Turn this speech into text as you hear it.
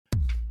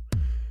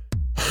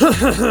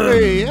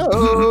Hey,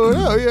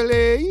 oh,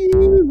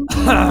 you.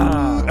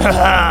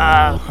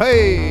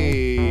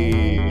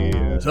 Hey.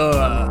 So,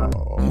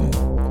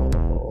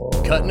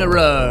 cutting a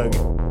rug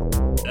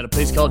at a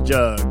place called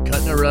Jug.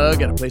 Cutting a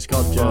rug at a place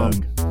called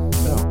Jug.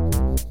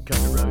 No.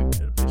 Cutting a rug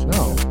at a place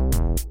called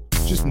Jug.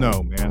 Just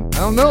no, man. I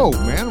don't know,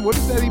 man. What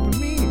does that even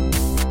mean?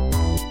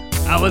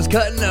 I was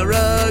cutting a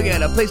rug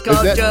at a place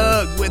called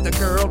Jug with a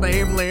girl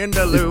named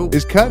Linda Lou.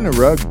 Is cutting a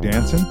rug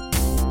dancing? Yeah.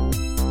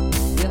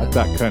 I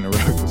thought cutting a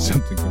rug was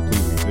something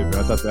completely different.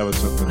 I thought that was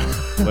something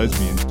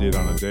lesbians did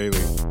on a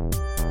daily.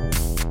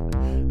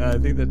 I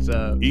think that's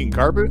Eating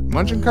carpet?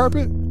 Munching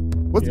carpet?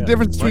 What's the Yeah,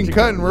 difference between munching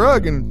cutting a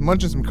rug and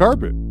munching some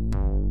carpet?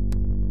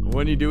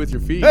 what do you do with your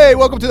feet? Hey,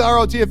 welcome to the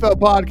ROTFL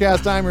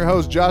podcast. I'm your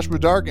host, Joshua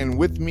Dark, and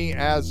with me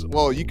as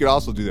well, you could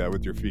also do that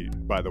with your feet,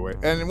 by the way.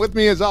 And with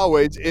me, as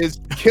always, is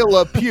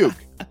Killa Puke.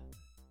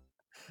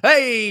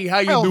 Hey, how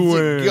you How's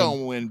doing? it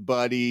going,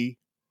 buddy?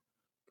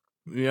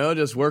 You know,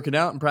 just working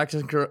out and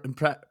practicing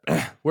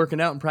working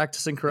out and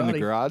practicing karate. In the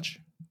garage?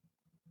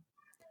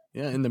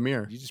 Yeah, in the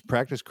mirror. You just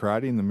practice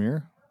karate in the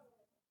mirror?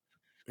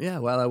 Yeah,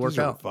 while I work These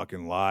are out.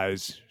 fucking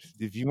lies.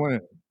 If you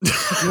want to,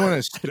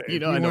 You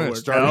know I don't work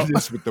start out.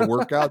 this with the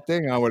workout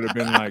thing, I would have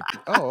been like,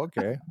 "Oh,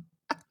 okay."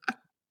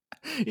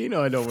 You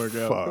know I don't work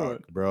out.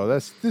 Fuck, bro.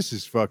 This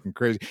is fucking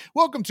crazy.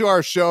 Welcome to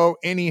our show.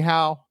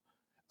 Anyhow,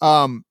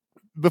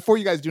 before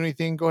you guys do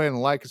anything, go ahead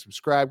and like and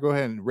subscribe. Go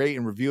ahead and rate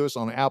and review us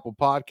on Apple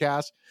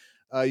Podcasts.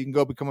 You can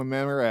go become a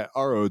member at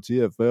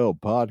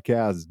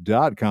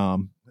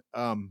rotflpodcast.com.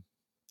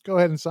 Go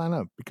ahead and sign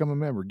up, become a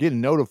member, get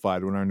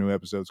notified when our new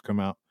episodes come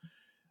out.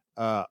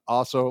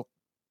 Also,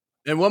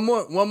 And one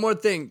more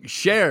thing,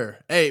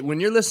 share. Hey, when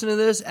you're listening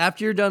to this,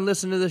 after you're done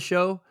listening to the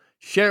show,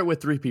 share it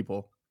with 3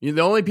 people. The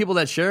only people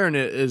that's sharing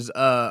it is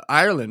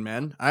Ireland,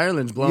 man.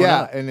 Ireland's blowing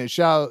up. and it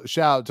shout out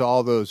to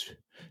all those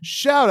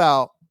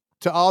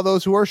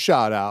who are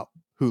shout out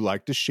who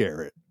like to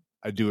share it.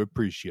 I do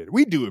appreciate it.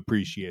 We do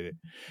appreciate it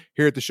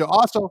here at the show.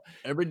 Also,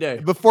 Every day.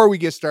 before we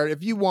get started,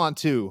 if you want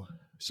to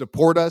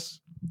support us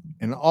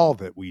in all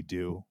that we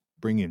do,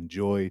 bringing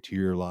joy to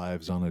your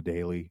lives on a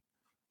daily,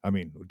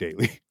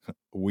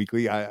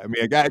 weekly. I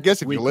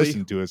guess if you Weekly.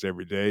 listen to us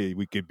every day,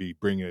 we could be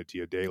bringing it to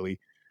you daily,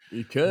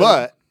 You could.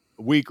 but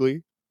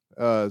weekly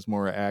is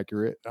more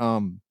accurate.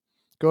 Go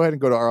ahead and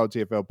go to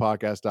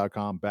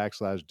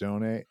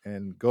rotflpodcast.com/donate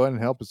and go ahead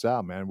and help us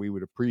out, man. We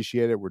would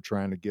appreciate it. We're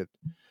trying to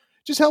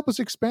just help us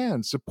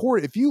expand,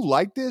 support. If you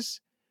like this,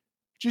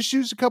 just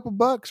use a couple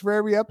bucks for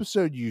every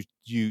episode you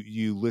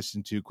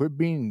listen to. Quit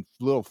being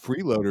little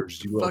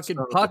freeloaders. You fucking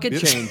little pocket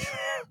bitch. change.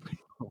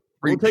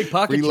 We'll take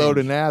pocket change.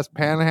 Freeloading ass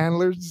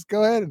panhandlers. Just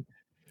go ahead and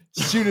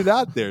shoot it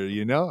out there,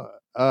 you know.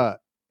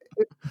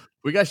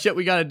 We got shit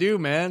we got to do,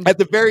 man. At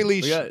the very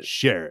least, We got-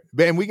 share it.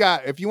 And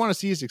if you want to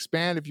see us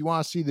expand, if you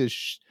want to see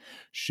this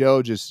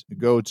show just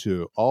go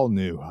to all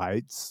new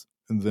heights,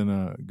 and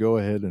then go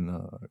ahead and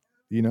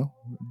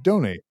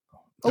donate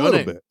a little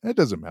Donate. bit. It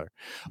doesn't matter.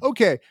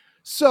 Okay,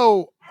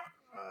 so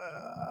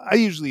I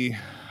usually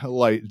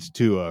like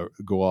to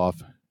go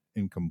off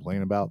and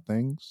complain about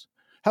things.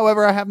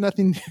 However, I have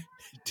nothing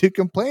to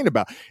complain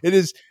about. It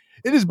has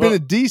been a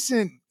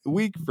decent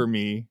week for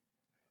me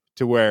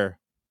to where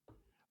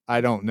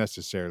I don't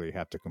necessarily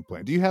have to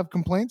complain. Do you have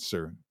complaints,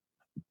 sir?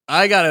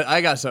 I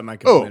got something I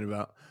can complain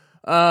about.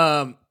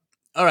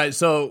 All right,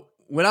 so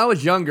when I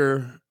was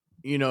younger,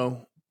 you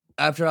know,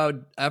 after I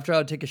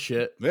would take a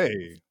shit,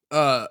 Hey,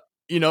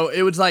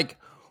 it was like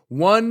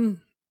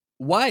one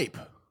wipe,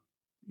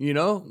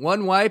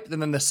 one wipe,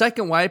 and then the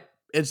second wipe,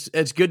 it's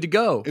good to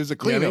go. it was a You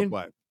know what I cleanup mean?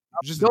 wipe.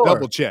 Just a Door.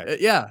 double check.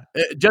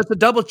 Just a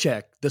double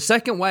check. The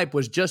second wipe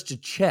was just to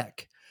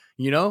check,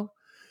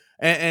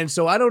 and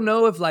so I don't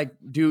know if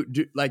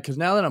because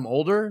now that I'm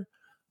older,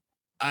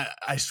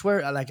 I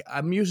swear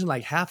I'm using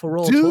like half a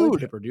roll of toilet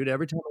paper, dude.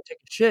 Every time I take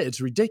a shit, it's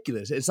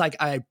ridiculous. It's like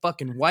I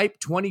fucking wipe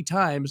 20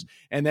 times,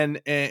 and then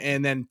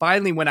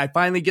finally when I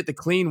finally get the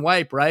clean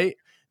wipe, right,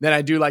 then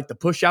I do like the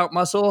push out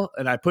muscle,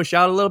 and I push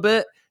out a little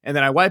bit. And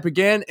then I wipe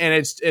again, and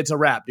it's a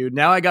wrap, dude.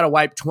 Now I got to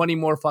wipe 20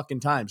 more fucking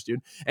times,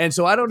 dude. And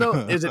so I don't know,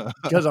 is it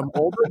because I'm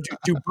older?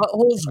 Do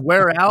buttholes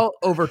wear out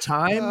over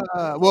time?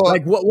 Well,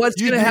 Like what's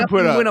going to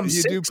happen when I'm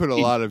 60? You do put a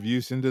lot of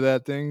use into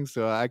that thing,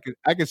 so I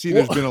could see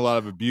there's been a lot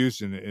of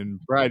abuse, and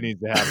Brad needs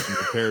to have some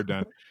repair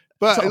done.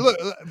 But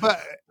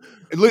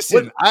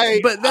listen,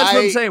 but that's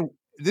what I'm saying.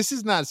 This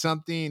is not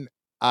something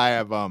I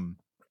have.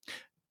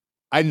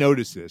 I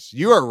noticed this.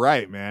 You are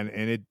right, man,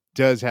 and it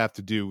does have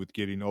to do with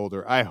getting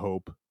older. I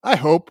hope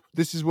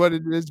this is what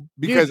it is,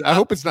 because Dude, I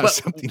hope it's not but-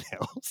 something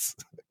else.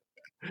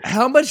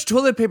 How much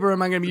toilet paper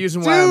am I going to be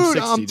using while I'm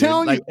 60? I'm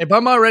telling like, you. if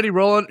I'm already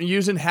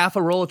using half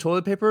a roll of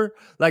toilet paper,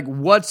 like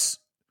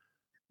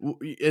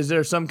is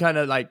there some kind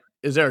of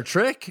is there a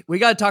trick? We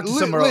got to talk to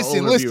some of our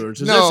older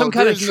viewers. Is there some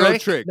kind of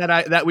trick,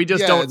 that we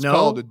just don't it's know?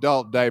 called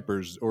adult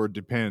diapers, or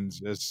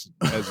depends, as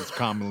it's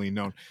commonly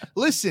known.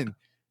 Listen,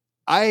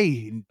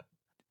 I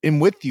am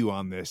with you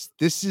on this.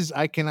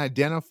 I can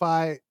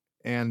identify,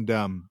 and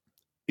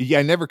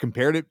I never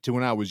compared it to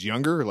when I was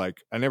younger.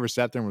 Like, I never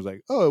sat there and was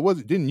like, oh,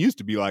 didn't used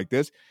to be like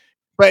this.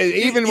 But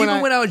even when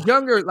I was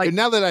younger, like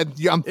now that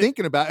I'm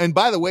thinking about, and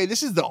by the way,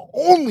 this is the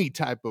only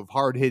type of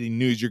hard hitting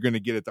news you're going to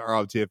get at the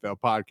ROTFL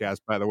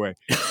podcast. By the way,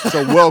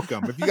 so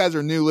welcome. If you guys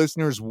are new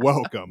listeners,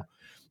 welcome.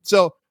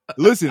 So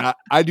listen,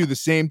 I do the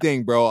same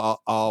thing, bro.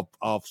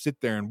 I'll sit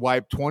there and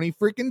wipe 20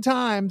 freaking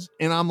times,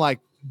 and I'm like,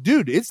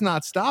 dude, it's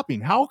not stopping.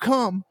 How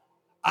come?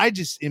 I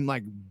just am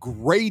like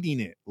grating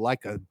it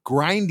like a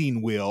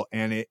grinding wheel,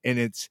 and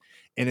it's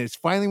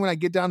finally when I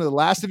get down to the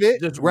last of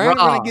it, Just right when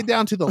I raw. get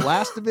down to the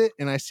last of it,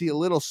 and I see a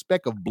little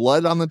speck of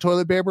blood on the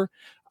toilet paper,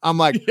 I'm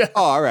like, Yeah.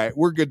 oh, all right,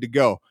 we're good to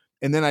go.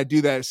 And then I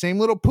do that same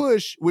little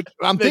push, which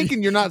I'm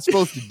thinking you're not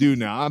supposed to do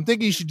now. I'm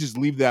thinking you should just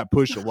leave that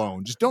push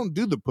alone. Just don't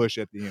do the push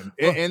at the end.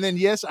 And then,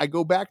 yes, I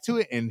go back to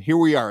it, and here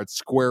we are at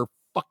square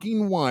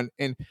fucking one.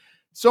 And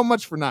so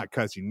much for not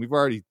cussing. We've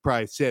already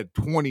probably said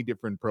 20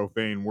 different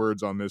profane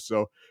words on this.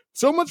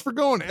 So much for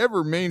going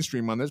ever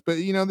mainstream on this. But,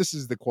 you know, this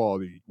is the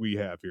quality we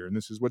have here, and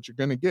this is what you're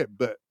going to get.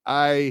 But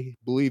I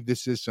believe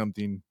this is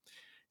something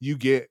you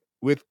get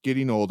with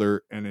getting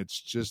older, and it's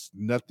just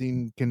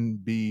nothing can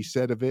be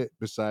said of it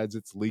besides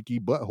it's leaky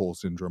butthole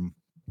syndrome.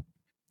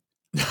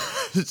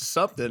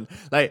 Something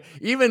like,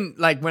 even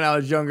like when I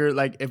was younger,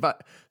 like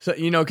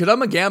because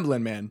I'm a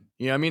gambling man,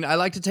 you know what I mean? I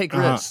like to take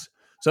risks.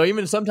 So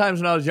even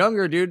sometimes when I was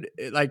younger, dude,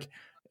 it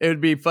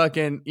would be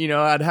fucking, you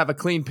know, I'd have a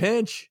clean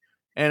pinch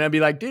and I'd be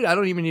like, dude, I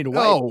don't even need to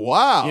wipe. Oh,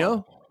 wow. You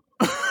know?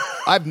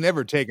 I've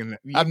never taken that.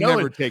 I've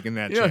never taken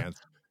that chance.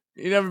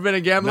 You never been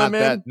a gambling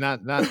man?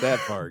 Not that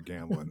far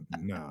gambling.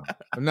 No,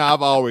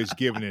 I've always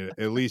given it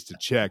at least a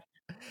check.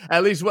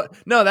 At least what?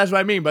 No, that's what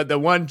I mean. But the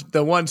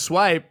one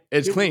swipe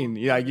is clean.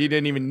 Yeah, you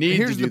didn't even need to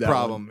do that. Here's the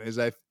problem: is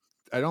I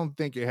don't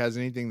think it has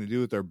anything to do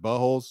with our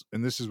buttholes,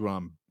 and this is what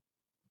I'm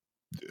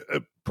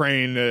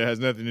praying that it has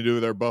nothing to do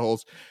with our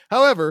buttholes.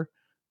 However,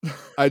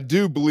 I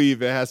do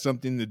believe it has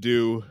something to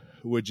do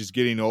with just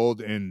getting old,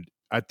 and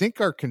I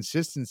think our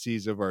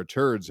consistencies of our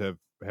turds are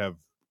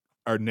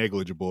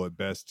negligible at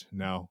best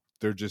now.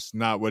 They're just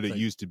not what it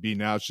used to be.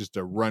 Now it's just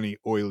a runny,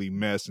 oily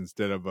mess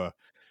instead of a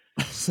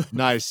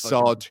nice,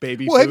 solid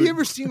baby. Well, have you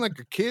ever seen like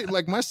a kid?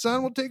 Like my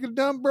son will take a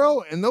dump,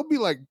 bro, and they'll be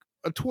like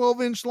a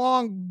 12-inch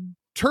long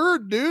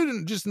turd, dude,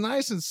 and just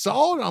nice and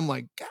solid. I'm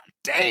like, God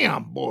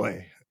damn,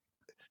 boy.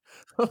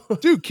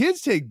 Dude,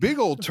 kids take big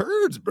old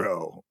turds,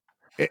 bro.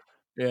 Yeah,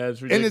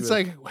 it's ridiculous. And it's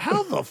like,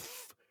 how the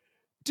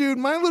dude,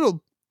 my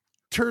little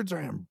turds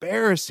are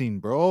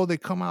embarrassing, bro. They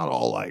come out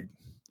all like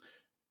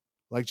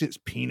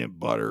just peanut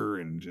butter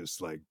and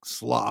just like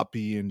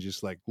sloppy and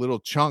just like little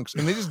chunks,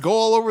 and they just go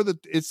all over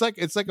it's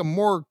like a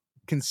more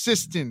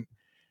consistent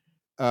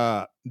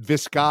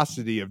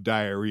viscosity of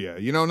diarrhea,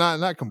 you know,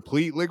 not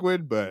complete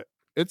liquid, but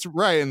it's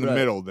right in the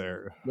middle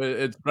there. But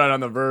it's right on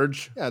the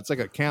verge. Yeah, it's like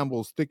a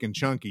Campbell's thick and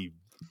chunky,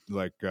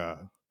 like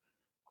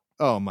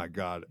oh my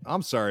God,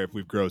 I'm sorry if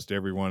we've grossed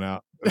everyone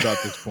out about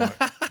this point,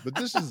 but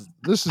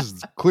this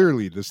is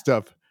clearly the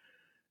stuff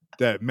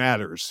that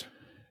matters.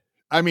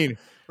 I mean,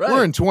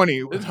 we're in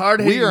 20. It's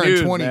hard. We are in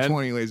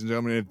 2020, man. ladies and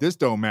gentlemen. If this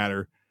don't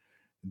matter,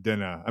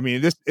 then I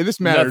mean, this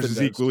matters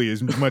as equally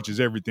as much as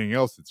everything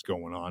else that's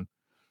going on.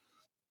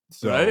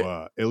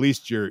 So at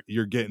least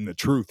you're getting the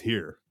truth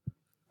here.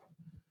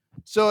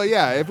 So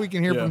yeah, if we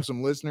can hear from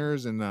some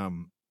listeners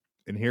and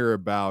hear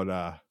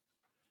about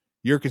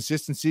your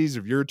consistencies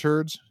of your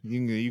turds,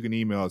 you can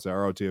email us at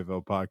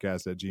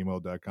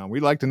rotflpodcast@gmail.com. We'd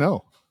like to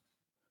know.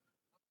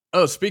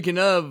 Oh, speaking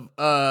of,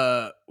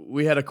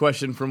 we had a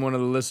question from one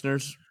of the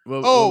listeners.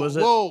 What was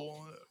it?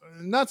 Well,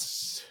 not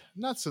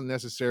so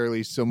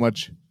necessarily so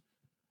much.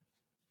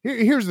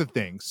 Here's the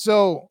thing.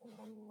 So,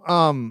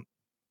 I'm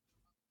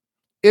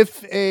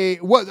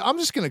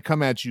just going to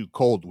come at you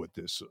cold with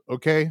this,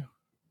 okay?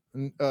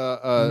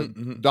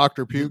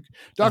 Dr. Puke.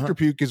 Dr.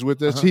 Puke is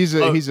with us. He's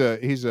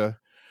a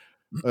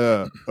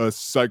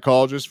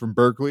psychologist from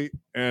Berkeley,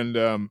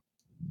 and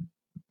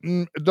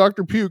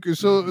Dr. Puke.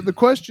 So the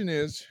question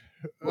is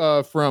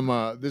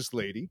from this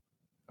lady,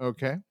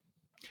 okay?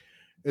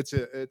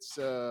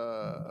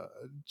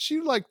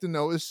 She'd like to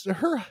know, is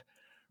her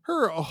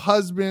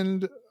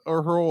husband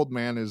or her old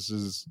man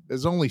is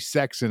only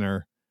sexing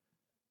her,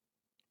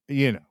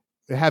 you know,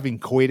 having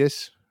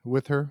coitus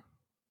with her,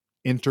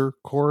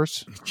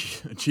 intercourse,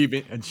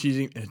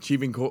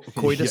 achieving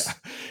coitus.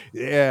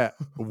 Yeah,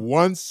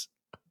 once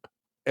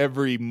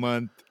every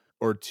month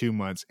or 2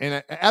 months.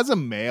 And as a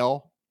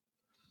male,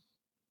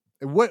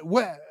 what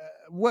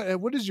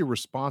is your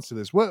response to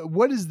this?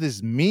 What does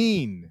this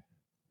mean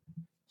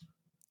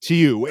to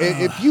you?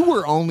 If you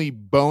were only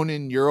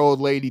boning your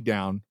old lady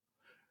down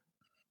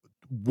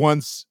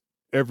once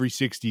every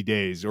 60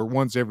 days or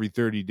once every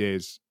 30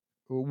 days,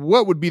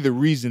 what would be the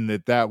reason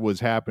that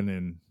was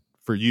happening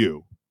for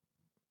you?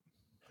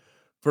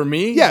 For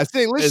me? Yeah,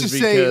 let's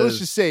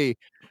just say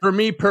for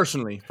me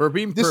personally,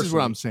 this is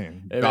what I'm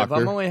saying. If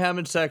I'm only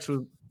having sex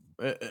with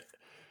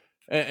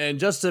and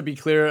just to be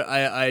clear,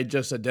 I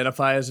just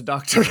identify as a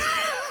doctor.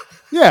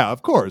 Yeah,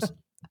 of course.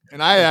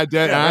 And I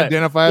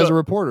identify as a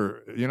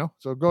reporter, you know,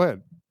 so go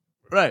ahead.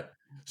 Right.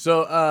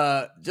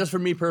 So just for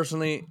me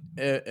personally,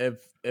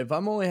 if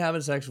I'm only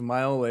having sex with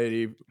my old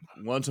lady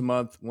once a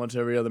month, once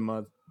every other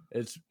month.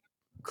 It's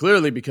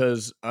clearly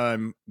because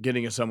I'm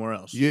getting it somewhere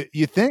else.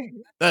 You think?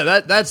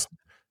 That's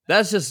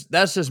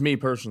just me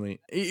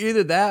personally.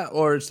 Either that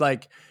or it's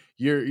like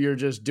you're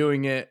just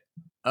doing it.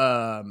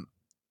 I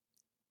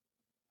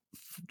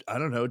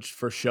don't know, just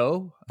for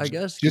show, I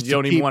guess. Just you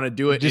don't even want to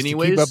do it just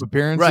anyways. to keep up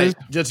appearances? Right.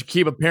 Just to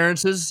keep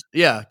appearances.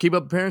 Yeah, keep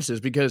up appearances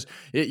because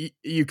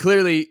you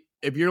clearly,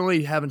 if you're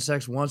only having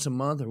sex once a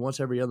month or once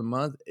every other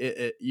month,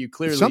 you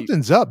clearly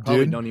something's up,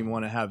 probably dude. don't even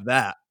want to have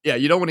that. Yeah,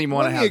 you don't even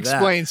want to have that. Let me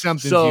explain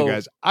something to you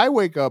guys. I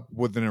wake up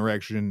with an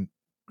erection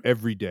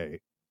every day.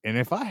 And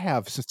if I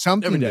have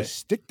something to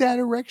stick that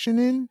erection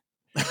in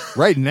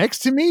right next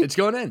to me, it's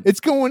going in. It's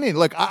going in.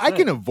 Like I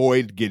can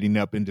avoid getting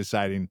up and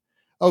deciding,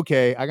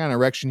 okay, I got an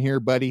erection here,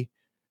 buddy.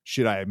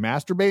 Should I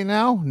masturbate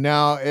now?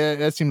 No,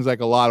 that seems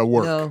like a lot of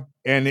work. No.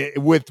 And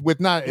with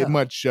not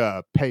much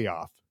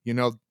payoff. You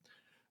know,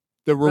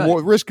 the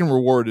reward, risk and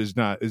reward is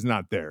not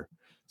there.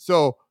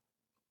 So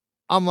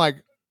I'm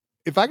like,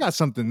 if I got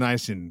something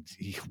nice and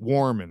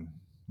warm and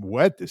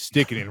wet to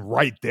stick it in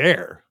right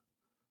there,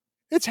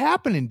 it's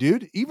happening,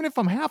 dude. Even if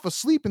I'm half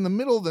asleep in the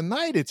middle of the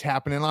night, it's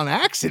happening on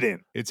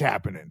accident. It's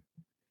happening.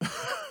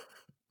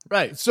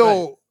 Right.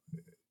 So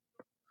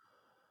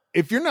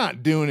if you're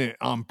not doing it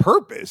on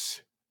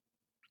purpose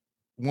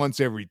once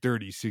every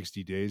 30,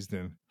 60 days,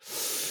 then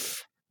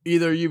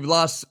either you've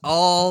lost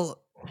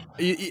all.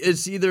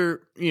 It's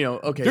either,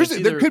 okay.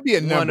 There could be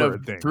a number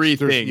of things. Three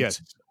things.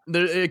 Yes.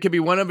 It could be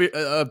one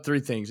of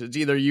three things. It's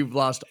either you've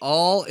lost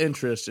all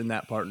interest in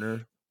that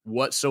partner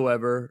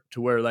whatsoever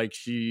to where like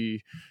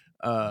she,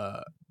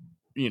 where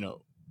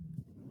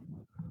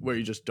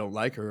you just don't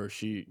like her or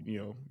she,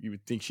 you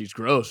would think she's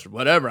gross or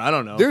whatever. I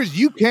don't know.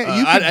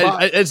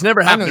 It's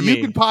never happened to me.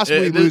 You can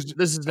possibly lose.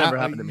 This has never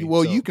happened to me.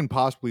 Well, you can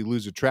possibly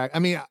lose a track. I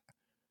mean,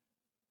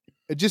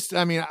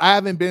 I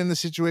haven't been in the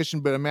situation,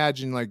 but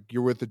imagine like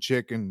you're with a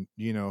chick and,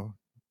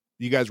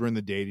 you guys were in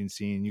the dating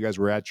scene. You guys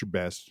were at your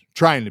best,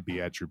 trying to be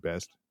at your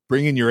best,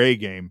 bringing your A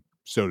game,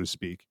 so to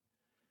speak.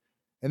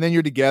 And then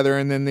you're together,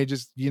 and then they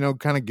just,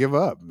 kind of give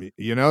up. They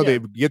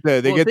get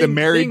the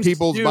married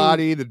people's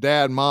body, the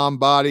dad, mom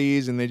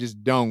bodies, and they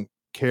just don't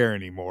care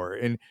anymore.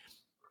 And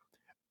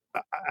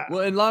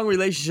well, in long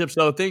relationships,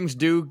 though, things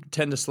do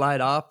tend to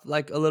slide off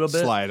like a little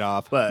bit. Slide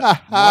off, but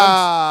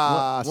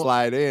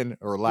slide in,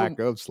 or lack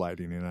of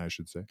sliding in, I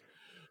should say.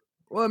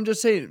 Well, I'm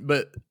just saying,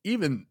 but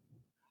even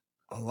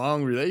a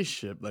long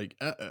relationship, like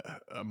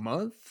a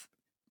month,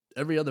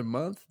 every other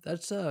month,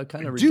 that's kind of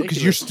ridiculous. Dude,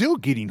 because you're still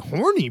getting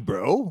horny,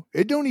 bro.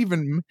 It doesn't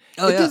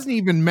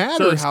even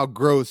matter how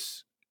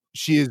gross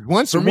she is.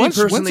 Once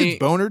it's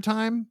boner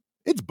time,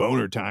 it's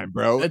boner time,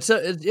 bro. It's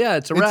a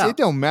wrap. It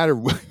don't matter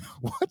what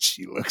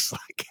she looks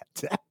like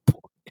at that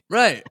point.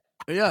 Right.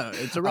 Yeah,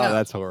 it's a wrap. Oh,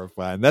 that's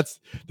horrifying. That's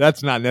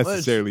not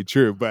necessarily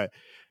true, but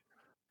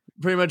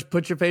pretty much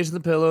put your face in the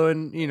pillow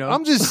and,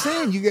 I'm just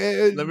saying, you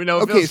guys. Let me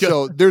know. Okay,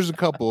 so there's a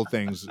couple of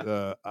things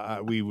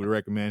we would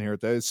recommend here.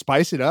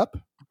 Spice it up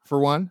for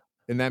one,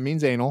 and that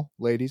means anal,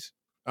 ladies.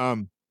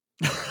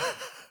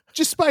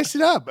 Just spice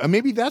it up.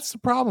 Maybe that's the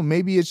problem.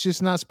 Maybe it's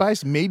just not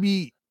spicy.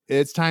 Maybe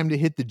it's time to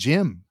hit the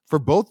gym for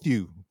both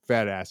you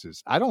fat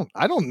asses. I don't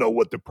know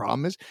what the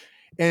problem is,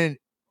 and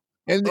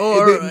maybe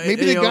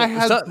the guy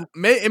has.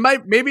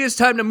 Maybe it's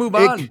time to move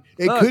on.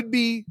 It could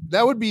be.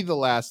 That would be the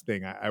last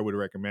thing I would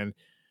recommend.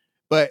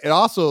 But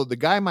the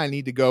guy might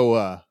need to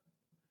go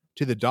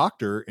to the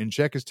doctor and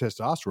check his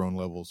testosterone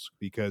levels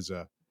because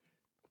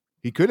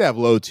he could have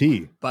low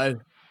T.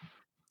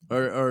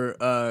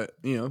 Or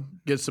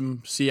get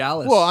some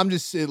Cialis. Well, I'm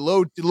just saying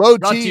low T.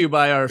 Brought to you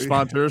by our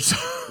sponsors.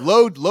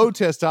 low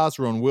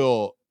testosterone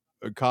will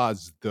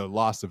cause the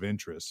loss of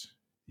interest.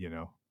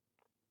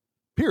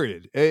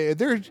 Period.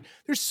 There's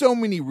so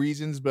many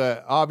reasons,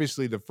 but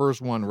obviously the first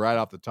one right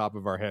off the top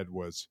of our head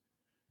was,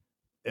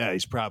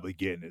 he's probably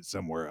getting it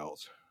somewhere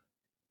else.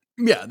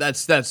 Yeah,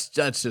 that's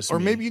just. Or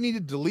maybe you need to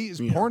delete his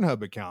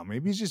Pornhub account.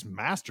 Maybe he's just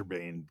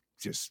masturbating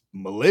just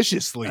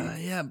maliciously.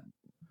 Yeah,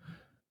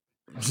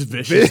 just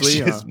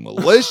viciously,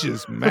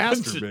 malicious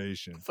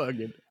masturbation.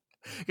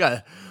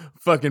 Got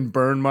fucking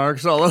burn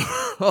marks all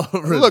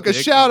over. Look, a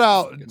shout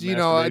out.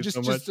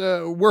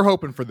 We're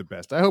hoping for the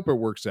best. I hope it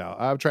works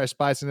out. I would try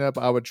spicing it up.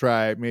 I would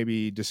try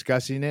maybe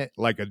discussing it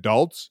like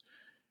adults,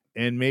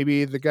 and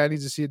maybe the guy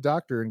needs to see a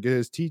doctor and get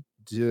his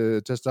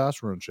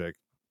testosterone checked.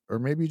 Or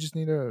maybe you just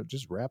need to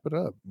just wrap it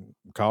up.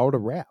 Call it a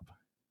wrap.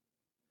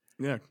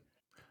 Yeah.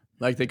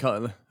 Like they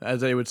call it, as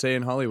they would say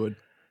in Hollywood.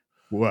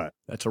 What?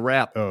 That's a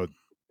wrap. Oh,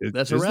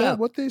 that's a wrap. Is that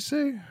what they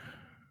say?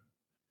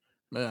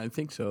 I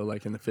think so.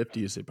 Like in the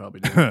 50s, they probably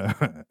did.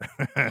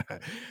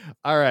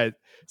 All right.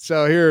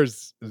 So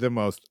here's the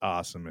most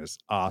awesomest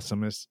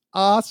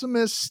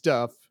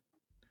stuff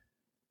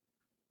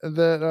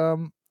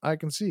that I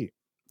can see.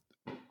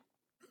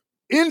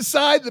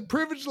 Inside the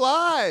Privileged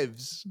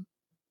Lives.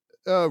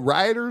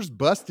 Rioters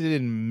busted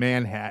in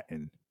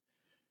Manhattan.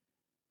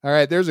 All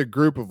right, there's a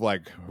group of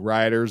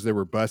rioters that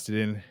were busted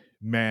in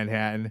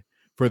Manhattan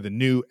for the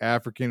new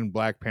African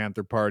Black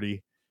Panther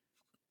Party,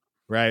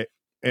 right?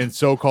 and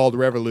so-called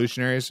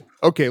revolutionaries.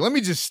 Okay, let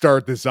me just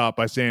start this off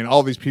by saying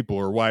all these people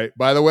are white,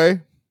 by the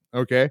way.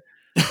 Okay.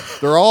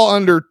 They're all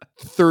under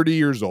 30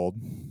 years old.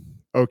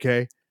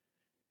 Okay.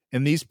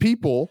 And these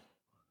people,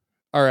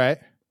 all right,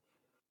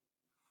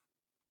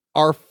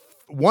 are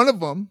one of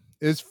them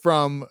is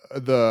from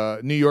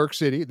the New York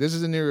City. This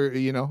is a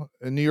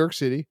New York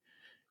City.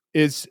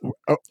 Is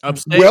a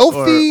Upstate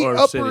wealthy or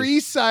Upper city?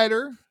 East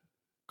Sider,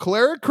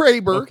 Clara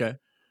Kraber. Okay.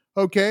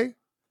 Okay.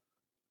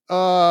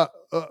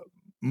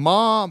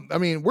 Mom, I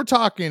mean, we're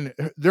talking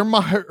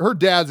her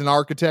dad's an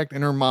architect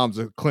and her mom's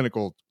a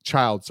clinical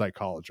child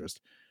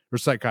psychologist or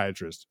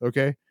psychiatrist.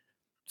 Okay.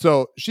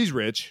 So she's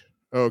rich.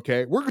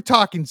 Okay. We're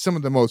talking some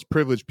of the most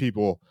privileged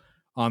people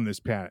on this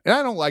planet. And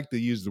I don't like to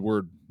use the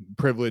word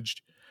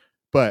privileged,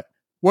 but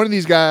one of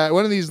these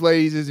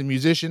ladies is a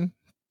musician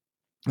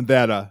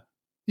that,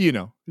 she's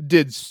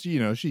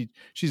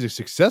a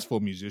successful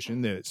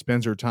musician that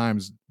spends her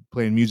times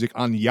playing music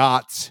on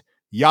yachts,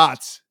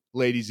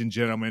 ladies and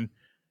gentlemen.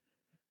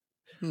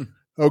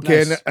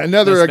 Okay. Nice. And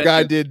another Nice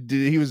guy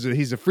venture.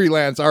 he's a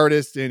freelance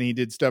artist and he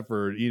did stuff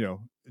for,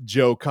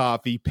 Joe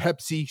Coffee,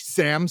 Pepsi,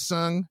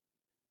 Samsung.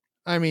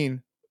 I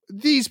mean,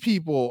 these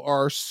people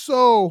are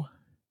so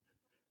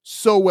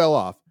well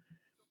off.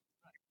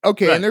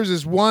 Okay. Right. And there's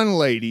this one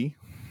lady.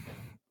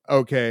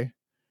 Okay.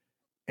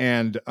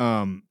 And,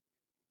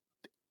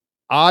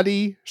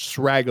 Adi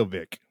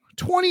Sragovic,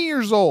 20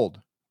 years old.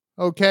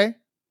 Okay.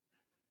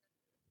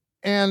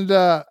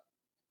 And,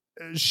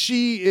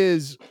 she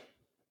is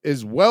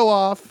as well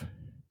off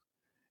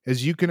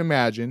as you can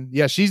imagine.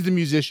 Yeah, she's the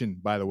musician,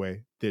 by the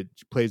way, that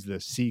plays the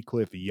Sea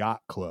Cliff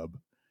Yacht Club.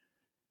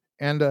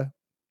 And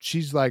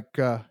she's like,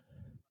 I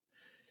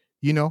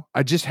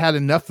just had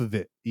enough of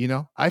it.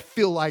 I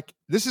feel like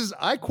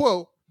I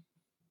quote,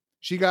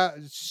 she got,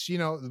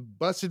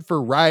 busted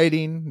for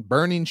rioting,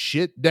 burning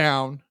shit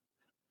down,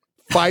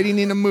 fighting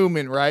in a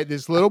movement, right?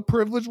 This little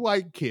privileged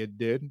white kid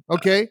did.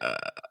 Okay.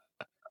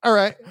 All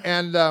right.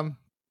 And,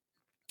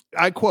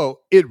 I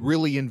quote, "It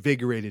really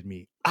invigorated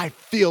me. I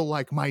feel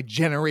like my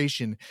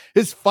generation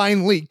is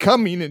finally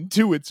coming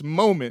into its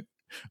moment.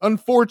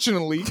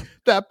 Unfortunately,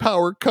 that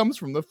power comes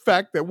from the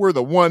fact that we're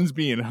the ones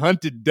being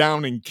hunted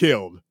down and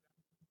killed."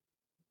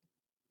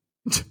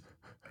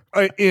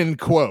 End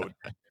quote.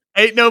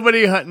 Ain't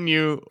nobody hunting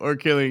you or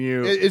killing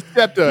you.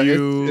 Except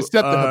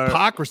the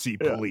hypocrisy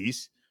yeah.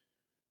 police.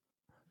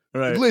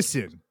 Right.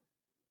 Listen,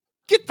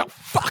 get the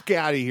fuck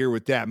out of here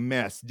with that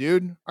mess,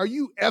 dude. Are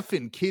you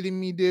effing kidding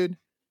me, dude?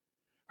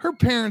 Her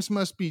parents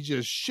must be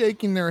just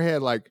shaking their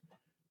head like,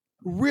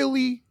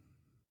 really?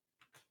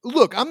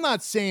 Look, I'm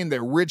not saying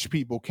that rich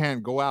people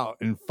can't go out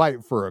and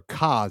fight for a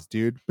cause,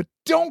 dude, but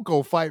don't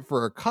go fight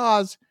for a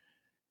cause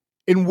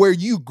in where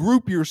you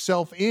group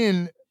yourself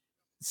in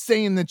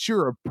saying that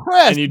you're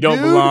oppressed, and you don't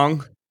dude.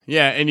 belong.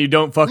 Yeah, and you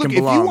don't fucking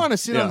belong. If you want to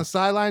sit on the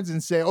sidelines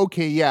and say,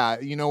 okay, yeah,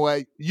 you know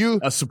what,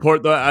 I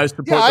support those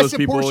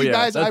people. You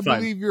guys. I fine.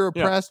 believe you're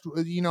oppressed.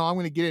 Yeah. I'm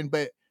going to get in,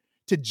 but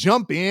to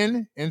jump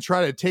in and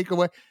try to take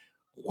away.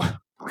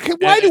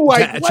 Why do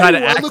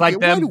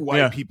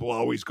white people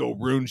always go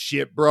ruin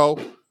shit, bro?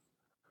 Can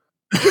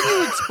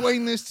you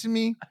explain this to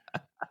me?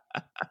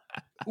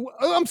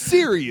 I'm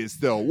serious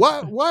though.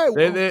 Why?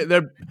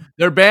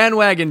 They're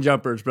bandwagon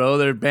jumpers, bro.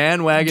 They're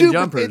bandwagon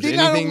jumpers. They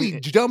not only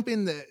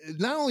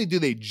do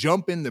they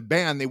jump in the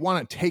band, they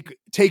want to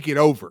take it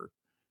over.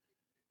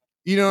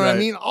 You know what I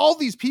mean? All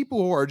these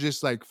people who are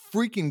just like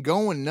freaking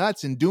going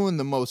nuts and doing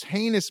the most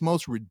heinous,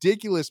 most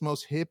ridiculous,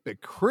 most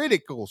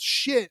hypocritical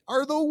shit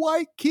are the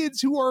white kids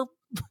who are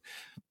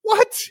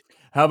what?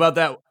 How about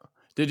that?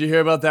 Did you hear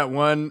about that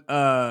one?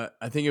 I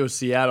think it was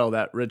Seattle,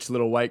 that rich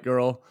little white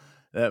girl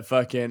that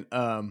fucking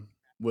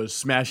was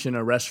smashing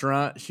a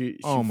restaurant. She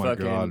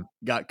God.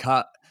 Got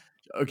caught.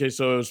 Okay,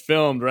 so it was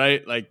filmed,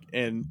 right? Like,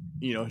 and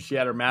she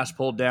had her mask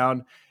pulled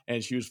down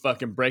and she was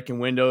fucking breaking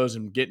windows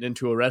and getting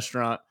into a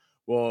restaurant.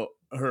 Well,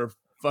 her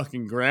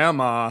fucking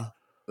grandma,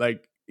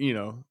 like,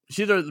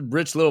 she's a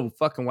rich little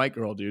fucking white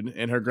girl, dude.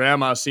 And her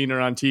grandma seen her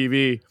on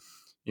TV,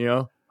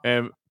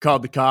 and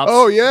called the cops.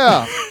 Oh,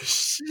 yeah.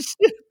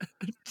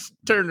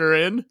 Turned her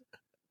in.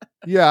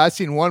 Yeah, I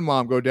seen one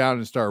mom go down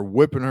and start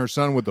whipping her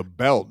son with a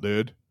belt,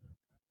 dude.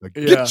 Like,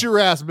 get your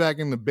ass back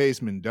in the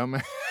basement,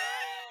 dumbass.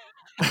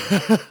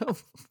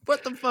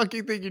 What the fuck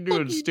you think you're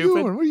doing,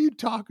 stupid? What are you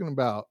talking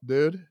about,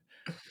 dude?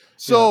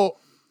 So...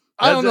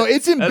 I don't know.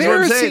 It's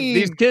embarrassing.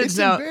 These kids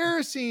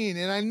embarrassing.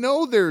 And I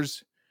know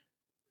there's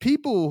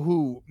people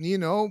who,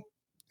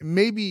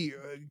 maybe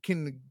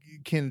can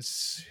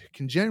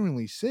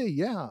genuinely say,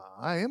 yeah,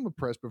 I am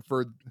oppressed, but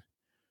for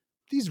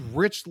these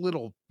rich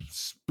little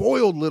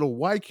spoiled little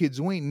white kids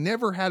who ain't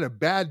never had a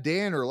bad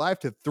day in their life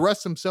to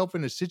thrust themselves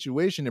in a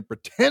situation and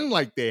pretend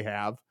like they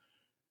have.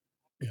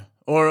 Yeah.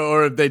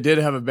 Or if they did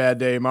have a bad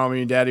day, mommy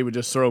and daddy would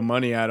just throw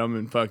money at them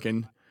and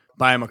fucking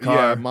buy him a car.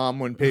 Yeah, mom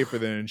wouldn't pay for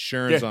the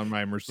insurance on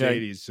my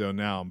Mercedes, so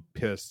now I'm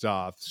pissed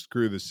off.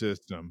 Screw the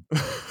system.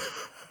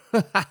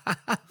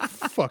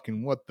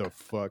 Fucking what the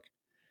fuck?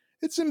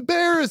 It's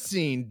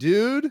embarrassing,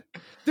 dude.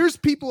 There's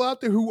people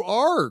out there who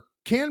are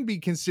can be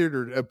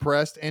considered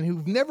oppressed and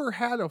who've never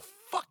had a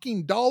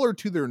fucking dollar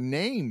to their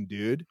name,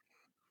 dude.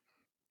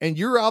 And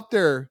you're out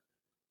there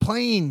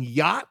playing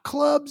yacht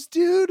clubs,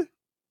 dude,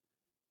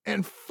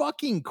 and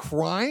fucking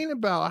crying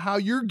about how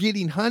you're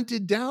getting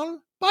hunted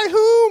down? By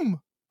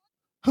whom?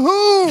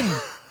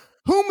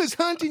 Whom is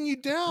hunting you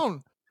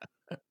down?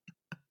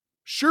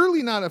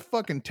 Surely not a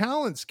fucking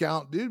talent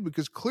scout, dude,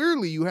 because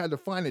clearly you had to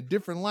find a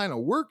different line of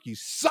work. You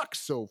suck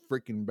so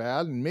freaking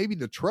bad. And maybe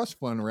the trust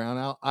fund ran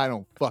out. I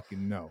don't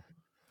fucking know.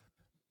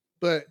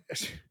 But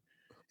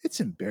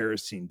it's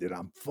embarrassing that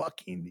I'm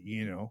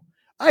fucking,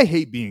 I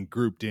hate being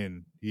grouped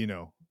in,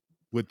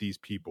 with these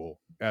people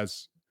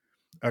as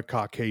a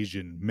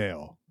Caucasian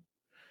male,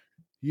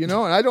 and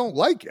I don't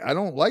like it. I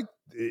don't like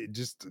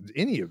just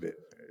any of it.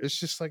 It's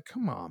just like,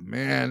 come on,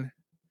 man.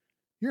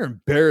 You're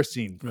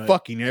embarrassing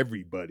fucking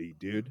everybody,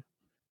 dude.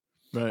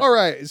 Right. All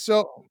right.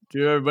 So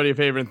do everybody a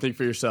favor and think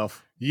for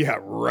yourself. Yeah,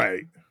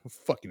 right. I'm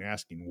fucking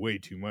asking way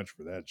too much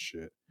for that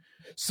shit.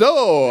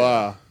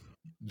 So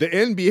the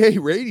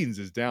NBA ratings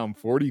is down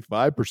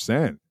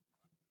 45%.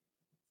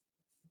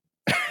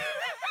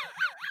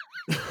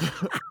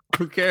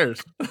 Who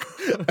cares?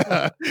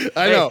 I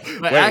know.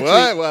 Wait,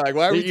 actually, what?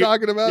 Why are we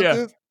talking about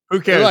this?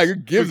 Who cares? Like, who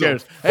gives who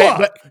cares? a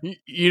fuck?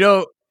 Hey,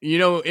 but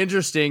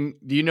interesting.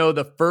 Do you know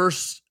the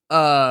first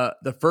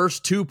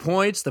 2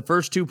 points, the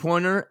first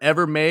 2-pointer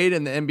ever made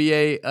in the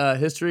NBA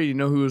history? You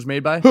know who it was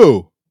made by?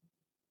 Who?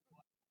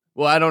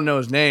 Well, I don't know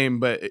his name,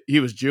 but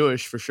he was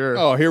Jewish for sure.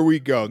 Oh, here we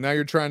go. Now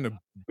you're trying to.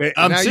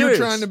 You're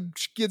trying to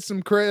get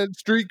some cred,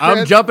 street cred.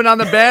 I'm jumping on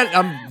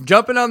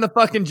the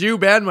fucking Jew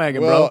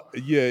bandwagon, bro.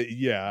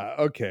 Yeah.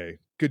 Okay.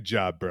 Good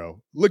job,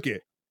 bro. Look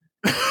it.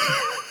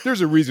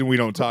 There's a reason we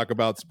don't talk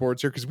about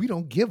sports here because we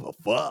don't give a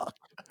fuck.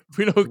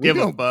 We don't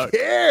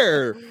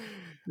care.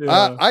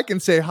 Yeah. I can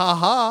say ha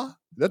ha.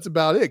 That's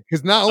about it.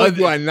 Because not only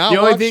do I not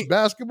watch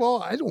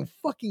basketball, I don't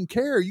fucking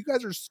care. You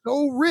guys are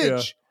so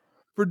rich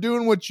for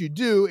doing what you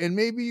do, and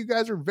maybe you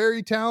guys are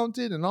very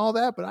talented and all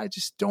that, but I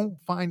just don't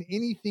find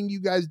anything you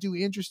guys do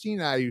interesting.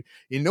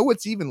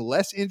 What's even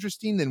less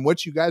interesting than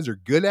what you guys are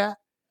good at?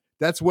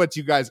 That's what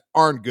you guys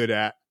aren't good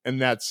at,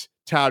 and that's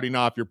touting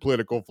off your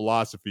political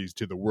philosophies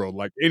to the world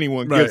like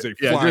anyone gives a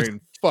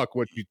flying fuck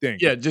what you think.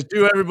 Yeah, just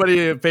do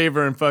everybody a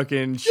favor and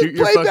fucking shoot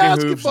your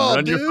fucking hoops,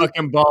 run your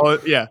fucking ball.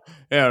 Yeah,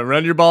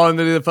 run your ball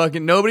into the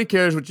fucking. Nobody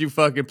cares what you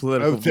fucking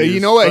political.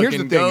 You know what? Here's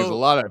the thing: is a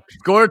lot of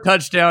score a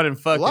touchdown and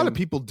fucking. A lot of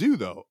people do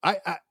though.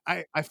 I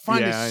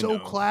find it so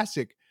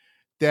classic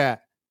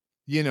that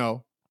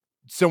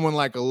someone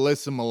like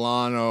Alyssa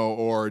Milano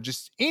or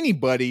just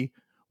anybody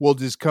will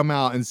just come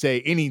out and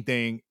say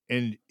anything.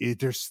 And they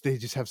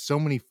just have so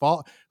many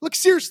faults. Look,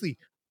 seriously.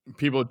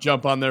 People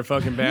jump on their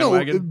fucking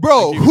bandwagon. No,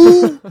 bro,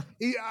 who?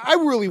 I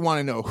really want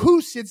to know who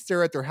sits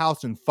there at their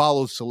house and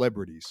follows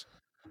celebrities.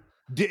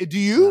 Do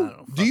you?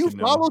 Do you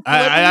follow celebrities?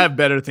 I have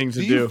better things to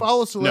do. Do you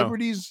follow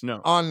celebrities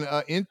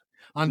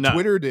on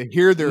Twitter to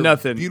hear their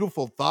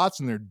beautiful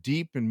thoughts and their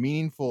deep and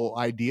meaningful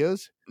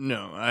ideas?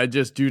 No, I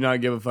just do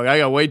not give a fuck. I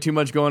got way too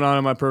much going on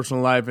in my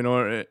personal life in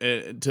order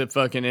to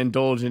fucking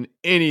indulge in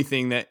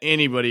anything that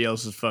anybody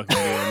else is fucking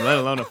doing, let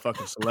alone a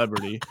fucking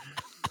celebrity.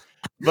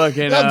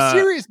 Fucking, I'm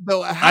serious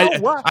though.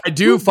 I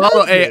do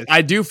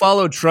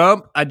follow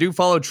Trump. I do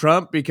follow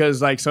Trump because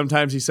like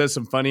sometimes he says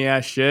some funny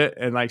ass shit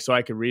and like so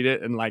I can read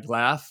it and like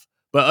laugh.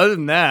 But other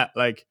than that,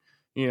 like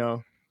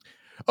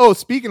Oh,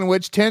 speaking of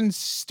which, 10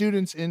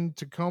 students in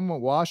Tacoma,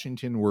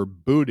 Washington were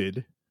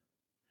booted.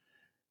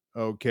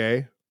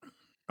 Okay.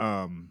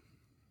 Oh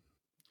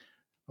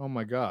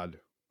my God.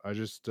 I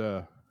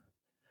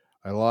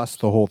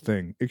lost the whole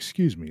thing.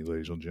 Excuse me,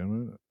 ladies and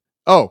gentlemen.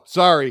 Oh,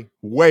 sorry.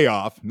 Way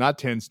off. Not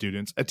 10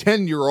 students. A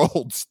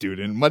 10-year-old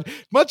student.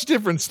 Much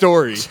different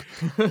story.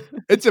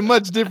 It's a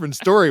much different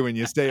story when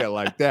you say it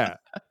like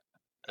that.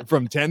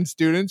 From 10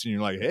 students, and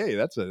you're like, hey,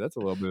 that's a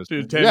little bit of to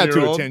a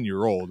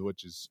 10-year-old,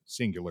 which is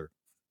singular.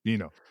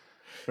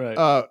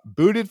 Right.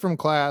 Booted from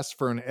class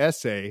for an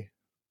essay.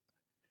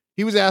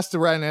 He was asked to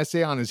write an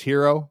essay on his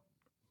hero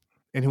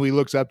and who he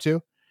looks up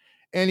to.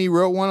 And he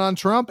wrote one on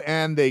Trump,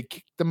 and they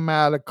kicked him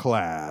out of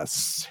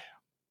class.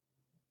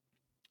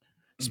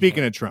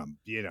 Speaking of Trump,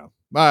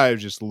 I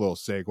was just a little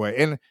segue.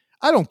 And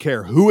I don't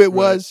care who it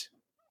was.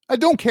 I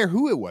don't care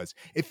who it was.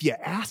 If you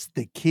ask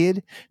the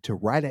kid to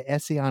write an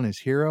essay on his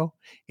hero,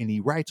 and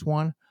he writes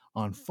one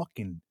on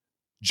fucking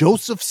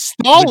Joseph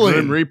Stalin, the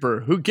Grim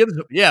Reaper, who gives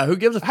a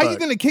fuck? How you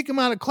going to kick him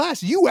out of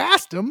class? You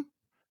asked him.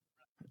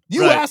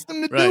 You asked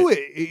him to do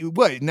it.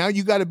 What? Now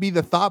you got to be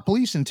the thought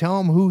police and tell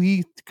him who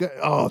he.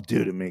 Oh,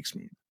 dude, it makes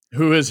me.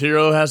 Who his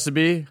hero has to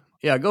be?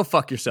 Yeah, go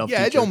fuck yourself.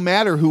 Yeah, teacher. It don't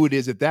matter who it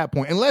is at that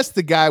point, unless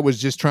the guy was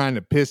just trying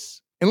to piss.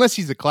 Unless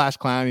he's a class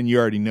clown and you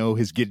already know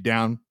his get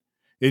down,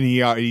 and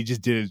he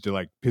just did it to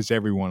like piss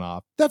everyone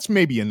off. That's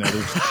maybe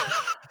another.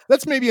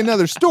 That's maybe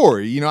another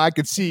story. I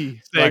could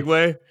see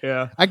segue.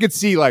 Yeah, I could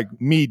see like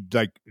me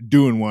like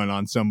doing one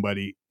on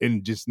somebody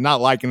and just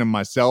not liking him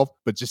myself,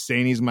 but just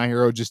saying he's my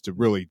hero just to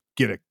really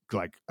get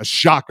a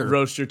shocker,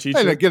 roast your teacher,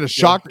 and get a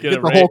shocker, get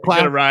the whole class,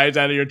 get a rise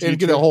out of your teacher, and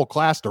get a whole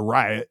class to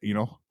riot.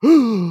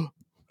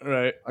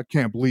 Right. I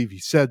can't believe he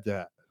said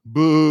that.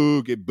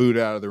 Boo, get booed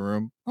out of the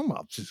room. I'm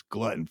just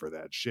glutton for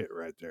that shit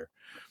right there.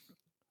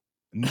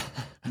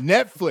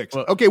 Netflix.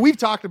 Well, Okay, we've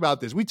talked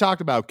about this. We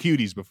talked about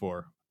Cuties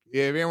before.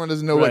 If anyone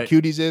doesn't know what Right.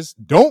 Cuties is,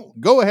 don't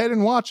go ahead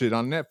and watch it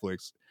on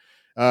Netflix.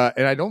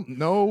 And I don't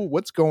know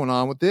what's going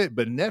on with it,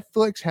 but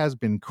Netflix has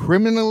been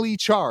criminally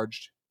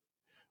charged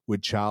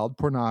with child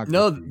pornography.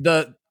 no,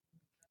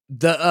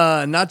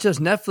 the not just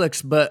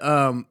Netflix, but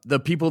the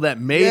people that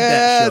made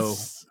that show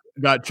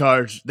got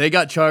charged. They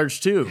got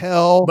charged too.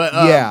 Hell, But,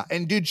 yeah.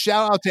 And dude,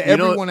 shout out to you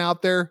know- everyone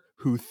out there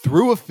who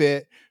threw a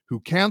fit, who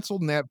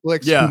canceled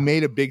Netflix, Yeah. who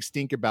made a big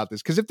stink about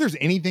this. Because if there's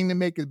anything to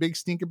make a big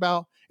stink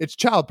about, it's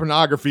child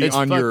pornography It's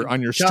on your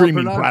fucking child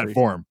streaming pornography.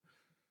 platform.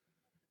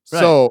 Right.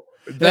 So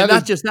And that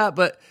not is just that,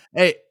 but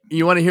hey,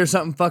 you want to hear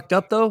something fucked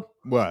up though?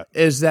 what?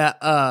 Is that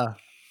I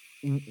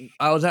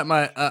was at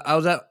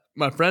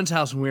my friend's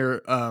house and we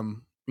were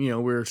we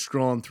were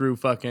scrolling through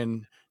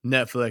fucking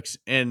Netflix,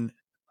 and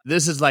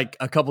this is like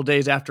a couple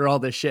days after all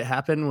this shit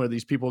happened where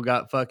these people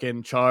got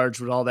fucking charged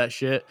with all that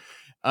shit.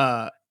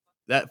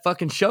 That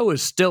fucking show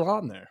is still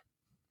on there.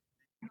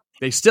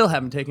 They still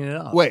haven't taken it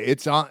off. Wait,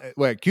 it's on.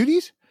 Wait,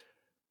 Cuties?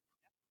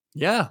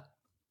 Yeah.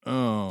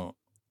 Oh,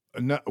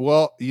 no,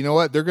 well, you know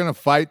what? They're gonna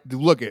fight.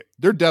 Look,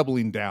 they're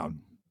doubling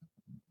down.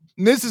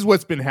 And this is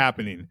what's been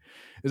happening: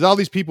 is all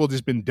these people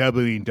just been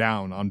doubling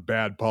down on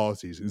bad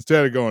policies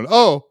instead of going,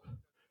 oh,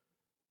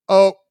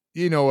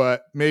 you know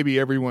what? Maybe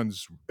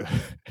everyone's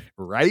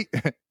right.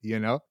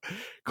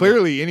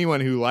 Clearly,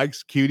 anyone who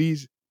likes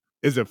Cuties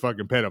is a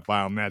fucking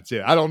pedophile, and that's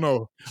it. I don't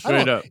know.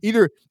 Straight up.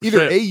 Either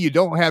Straight- A, you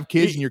don't have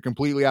kids and you're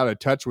completely out of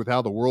touch with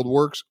how the world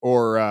works,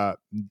 or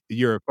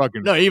you're a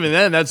fucking No, even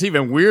then, that's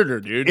even weirder,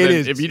 dude. It Like,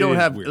 is- if you it don't is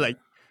have weird.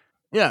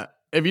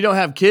 if you don't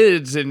have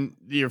kids and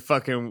you're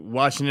fucking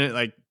watching it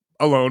like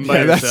alone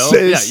by that's yourself,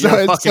 it's you're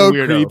a it's fucking so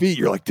weirdo. creepy.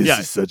 You're like, this Yeah,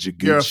 is such a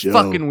good You're a show.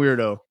 fucking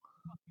weirdo.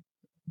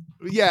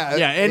 Yeah,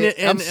 Yeah, and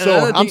I'm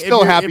another thing, if so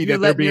you're- happy if you're that they're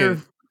letting being. your-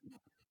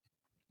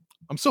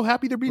 I'm so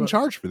happy they're being What?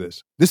 charged for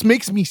this. This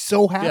makes me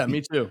so happy. Yeah,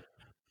 me too.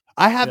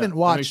 I Yeah, haven't that makes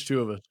watched.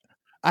 two of us.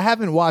 I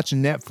haven't watched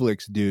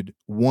Netflix, dude,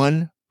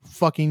 one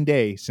fucking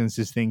day since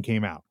this thing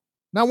came out.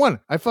 Not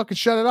one. I fucking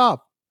shut it off.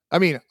 I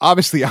mean,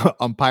 obviously,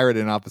 I'm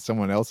pirating off of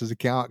someone else's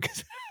account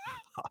because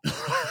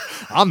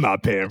I'm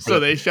not paying for So it.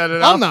 they shut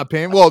it off. I'm not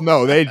paying. Well,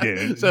 no, they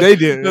didn't. So- they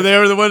didn't. So they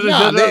were the ones that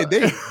Nah, shut they,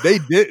 it off. they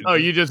did. Oh,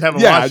 you just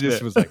haven't Yeah, I watched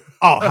just it. was like,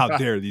 oh, how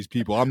dare these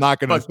people? I'm not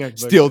going Fuck to Netflix.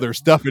 steal their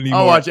stuff anymore.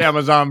 I'll watch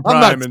Amazon Prime.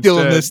 I'm not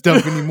stealing instead. this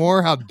stuff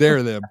anymore. How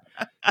dare them?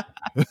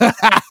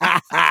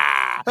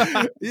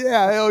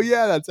 Yeah, hell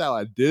yeah, that's how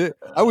I did it.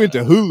 I went to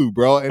Hulu,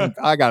 bro, and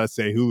I gotta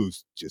say,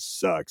 Hulu just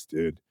sucks,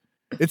 dude.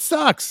 It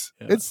sucks.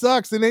 Yeah. It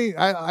sucks. And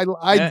I A-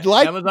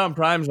 like. Amazon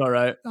Prime's all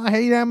right. I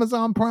hate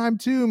Amazon Prime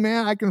too,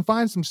 man. I can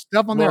find some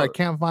stuff on there I Well-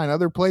 can't find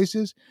other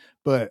places,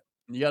 but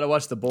You got to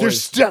watch the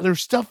boys.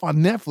 there's stuff on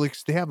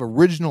Netflix. They have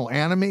original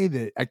anime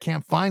that I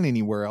can't find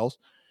anywhere else.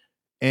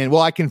 And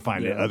well, I can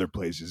find it Yeah. other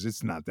places.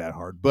 It's not that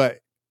hard, but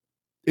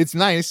it's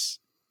nice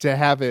to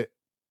have it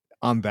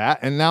on that.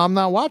 And now I'm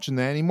not watching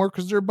that anymore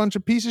because they're a bunch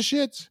of piece of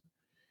shits.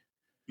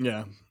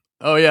 Yeah.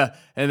 Oh yeah.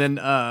 And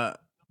then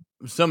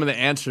some of the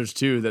answers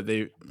too that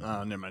they.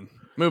 Never mind.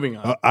 Moving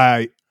on.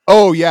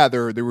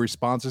 The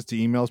responses to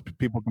emails,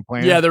 people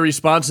complaining. Yeah, the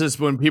responses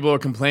when people are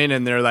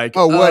complaining, they're like,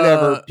 oh,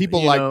 whatever.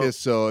 People you like know, this,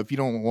 so if you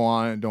don't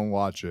want it, don't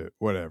watch it.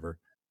 Whatever.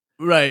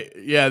 right?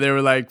 Yeah, they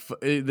were like,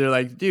 they're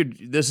like,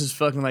 dude, this is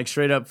fucking like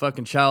straight up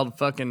fucking child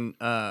fucking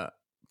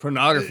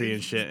pornography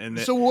and shit. And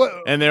So what?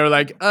 and they were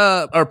like,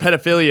 or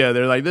pedophilia.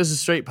 They're like, this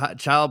is straight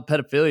child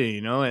pedophilia,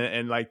 you know?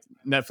 And like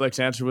Netflix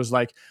answer was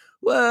like,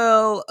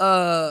 well,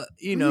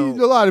 you know,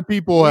 a lot of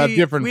people have we-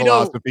 different we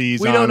don't- philosophies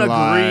we on don't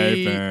life,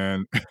 agree.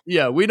 and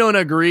yeah, we don't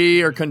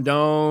agree or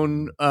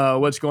condone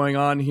what's going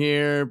on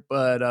here,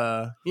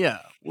 but yeah,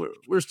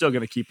 we're still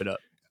gonna keep it up.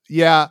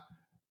 yeah,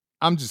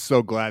 I'm just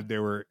so glad they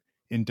were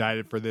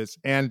indicted for this.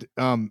 And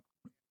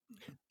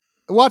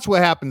watch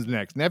what happens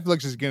next.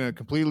 Netflix is gonna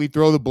completely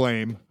throw the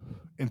blame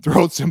and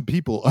throw some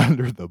people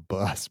under the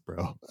bus,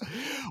 bro.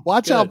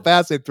 Watch how Good.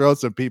 fast they throw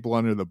some people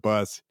under the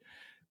bus.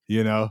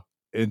 You know,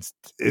 it's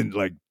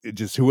like it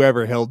just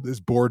whoever held this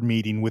board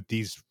meeting with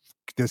these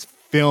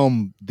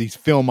filmographers,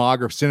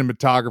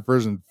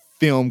 cinematographers, and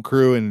film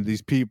crew, and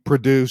these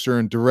producer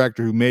and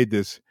director who made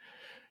this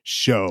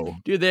show.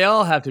 Dude, they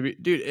all have to be,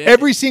 dude.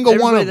 Every single one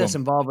everybody of them. that's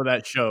involved with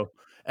that show.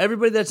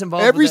 Everybody that's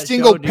involved. Every with that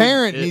single show, dude,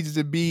 parent needs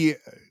to be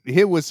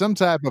hit with some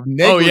type of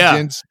Oh, yeah.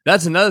 negligence.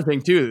 That's another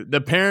thing too.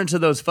 The parents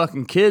of those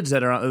fucking kids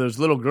that are on, those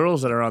little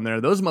girls that are on there,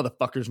 those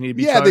motherfuckers need to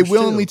be. Yeah, they charged,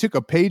 willingly too. took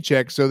a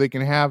paycheck so they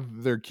can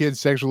have their kids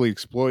sexually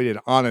exploited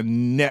on a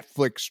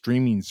Netflix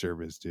streaming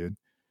service, dude.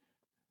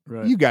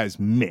 Right. You guys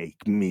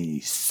make me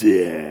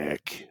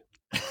sick.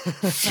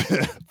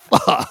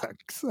 Fuck,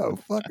 so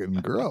fucking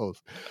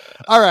gross.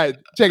 All right,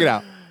 check it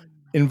out.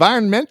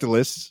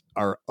 Environmentalists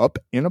are up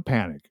in a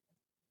panic.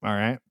 All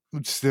right,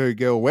 let's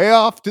go way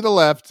off to the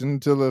left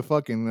into the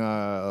fucking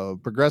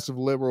progressive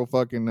liberal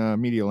fucking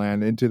media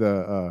land into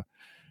the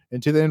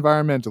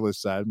environmentalist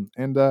side,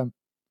 and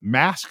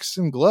masks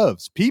and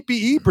gloves,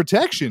 PPE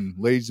protection,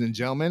 ladies and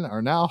gentlemen,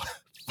 are now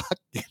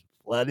fucking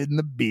flooding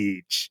the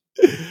beach.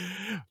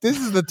 This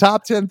is the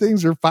top 10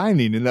 things they're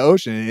finding in the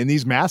ocean, and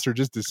these masks are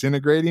just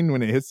disintegrating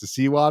when it hits the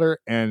seawater,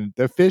 and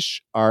the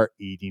fish are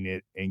eating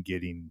it and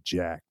getting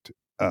jacked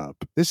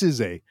up. This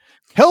is a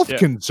health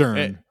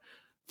concern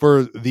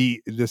for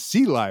the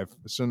sea life.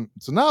 So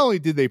not only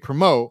did they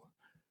promote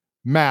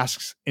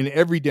masks in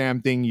every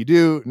damn thing you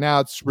do, now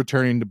it's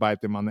returning to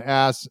bite them on the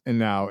ass, and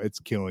now it's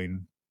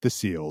killing the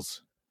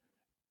seals.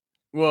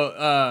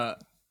 Well,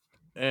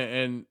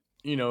 and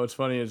you know, what's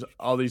funny is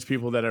all these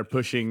people that are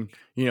pushing,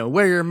 you know,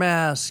 wear your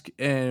mask,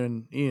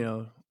 and, you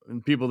know,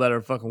 and people that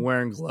are fucking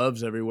wearing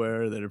gloves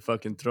everywhere, that are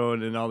fucking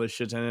throwing, and all this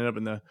shit's ending up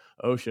in the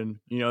ocean.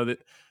 You know,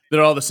 that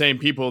they're all the same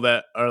people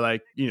that are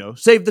like, you know,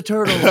 save the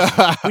turtles.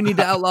 We need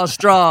to outlaw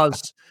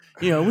straws.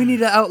 You know, we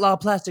need to outlaw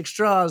plastic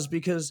straws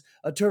because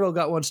a turtle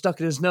got one stuck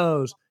in his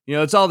nose. You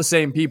know, it's all the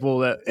same people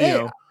that, you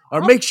know,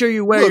 or make sure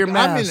you wear your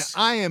mask.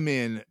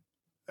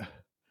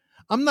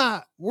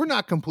 We're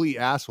not complete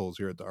assholes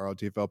here at the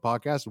ROTFL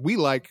podcast. We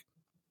like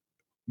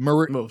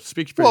well,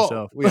 speak for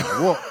yourself.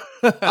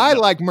 I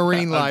like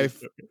marine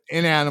life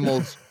and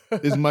animals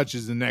as much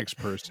as the next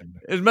person.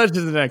 As much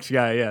as the next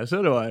guy, yeah.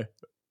 So do I.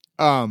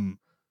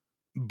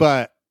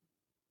 But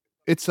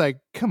it's like,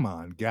 come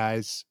on,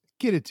 guys,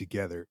 get it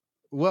together.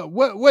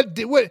 What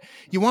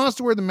you want us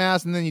to wear the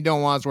mask, and then you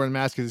don't want us to wear the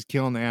mask because it's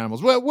killing the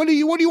animals. What do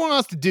you want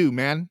us to do,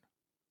 man?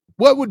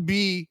 What would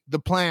be the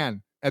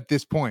plan at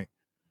this point?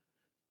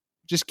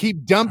 Just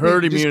keep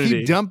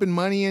dumping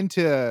money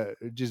into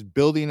just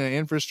building an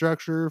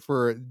infrastructure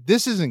for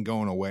this. Isn't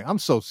going away. I'm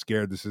so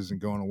scared this isn't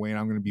going away, and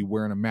I'm going to be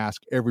wearing a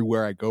mask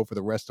everywhere I go for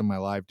the rest of my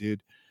life,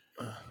 dude.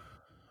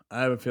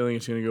 I have a feeling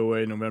it's going to go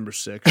away November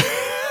 6th.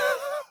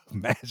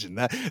 Imagine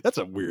that. That's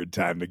a weird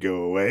time to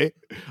go away.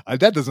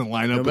 That doesn't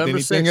line up November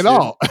with anything 6th, at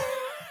all.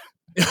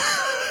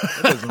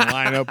 That doesn't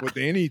line up with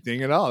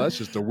anything at all. That's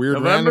just a weird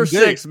November 6th,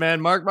 date. man.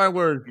 Mark my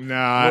word.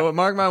 Nah.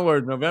 Mark my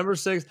word. November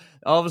 6th.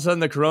 All of a sudden,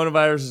 the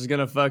coronavirus is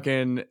gonna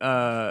fucking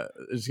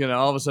is gonna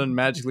all of a sudden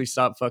magically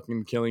stop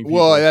fucking killing people.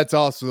 Well, that's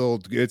also,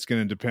 it's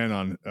gonna depend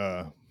on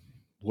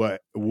what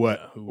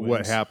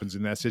happens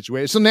in that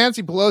situation. So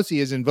Nancy Pelosi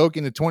is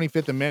invoking the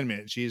 25th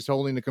Amendment. She is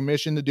holding the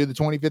commission to do the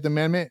 25th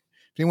Amendment.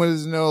 If anyone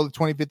doesn't know what the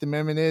 25th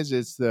Amendment is,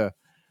 it's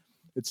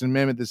an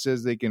amendment that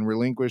says they can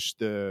relinquish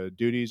the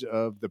duties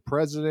of the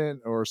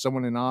president or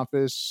someone in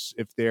office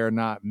if they are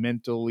not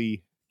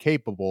mentally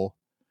capable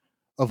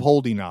of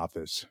holding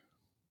office.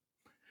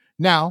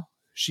 Now,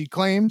 she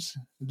claims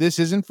this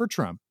isn't for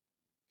Trump.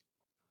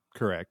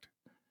 Correct.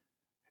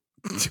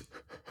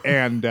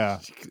 And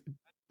does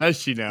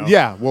she now?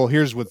 Yeah. Well,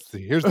 here's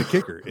the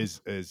kicker: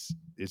 is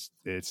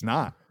it's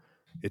not.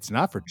 It's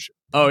not for.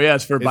 Oh yeah,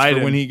 it's for Biden.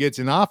 For when he gets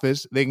in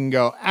office, they can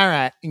go, all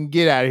right, and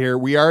get out of here.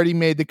 We already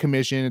made the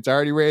commission; it's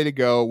already ready to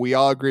go. We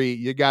all agree.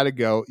 You got to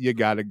go. You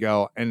got to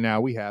go. And now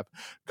we have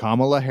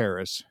Kamala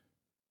Harris,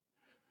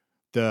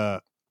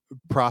 the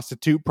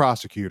prostitute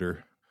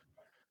prosecutor,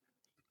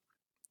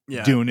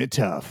 doing it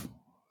tough,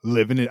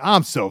 living it.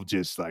 I'm so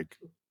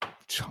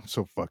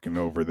fucking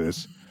over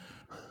this.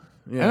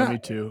 Yeah, me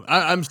too.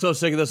 I'm so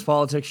sick of this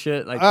politics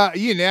shit. Like,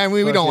 we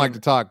don't like to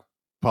talk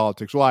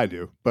politics. Well, I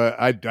do, but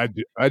I don't.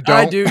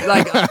 I do.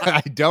 Like,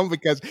 I don't,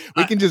 because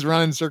we can just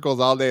run in circles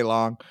all day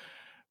long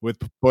with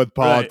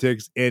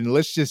politics. Right. And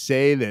let's just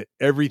say that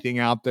everything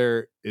out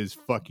there is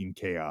fucking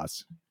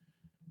chaos.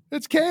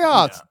 It's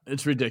chaos. Yeah,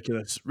 it's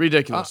ridiculous.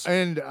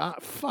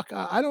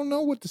 I don't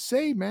know what to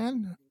say,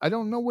 man. I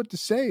don't know what to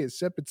say,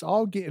 except it's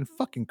all getting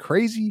fucking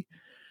crazy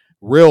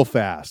real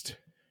fast.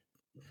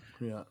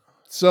 Yeah.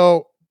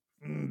 So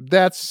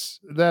that's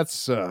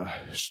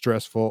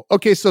stressful.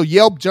 Okay, so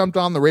Yelp jumped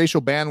on the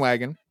racial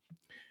bandwagon,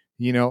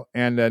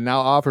 and now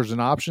offers an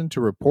option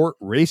to report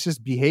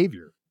racist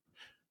behavior.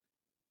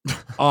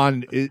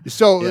 Here's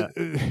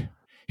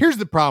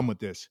the problem with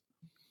this,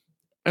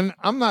 and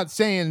I'm not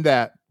saying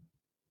that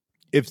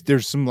if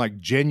there's some like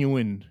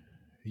genuine,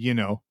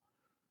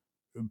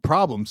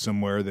 problem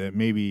somewhere that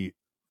maybe,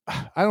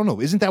 I don't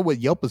know. Isn't that what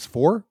Yelp is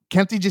for?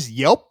 Can't they just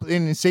Yelp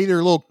and say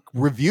their little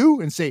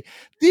review and say,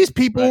 these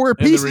people were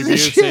pieces of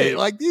shit.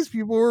 Like, these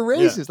people were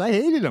racist. Yeah. I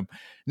hated them.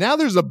 Now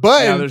there's a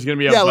button. Now there's going to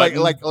be a button.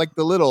 like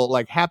the little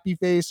like happy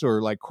face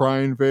or like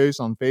crying face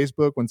on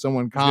Facebook when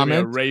someone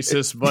comments. A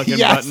racist fucking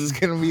button. It's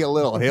going to be a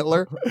little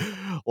Hitler.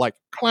 Like,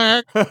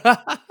 clack.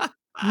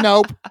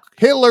 Nope.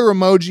 Hitler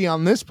emoji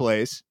on this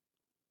place.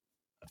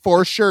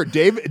 For sure.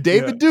 David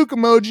Duke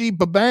emoji,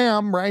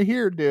 ba-bam, right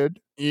here, dude.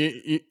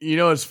 You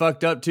know what's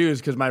fucked up too is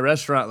because my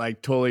restaurant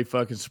like totally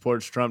fucking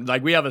supports Trump.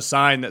 Like, we have a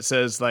sign that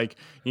says like,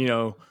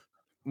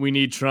 we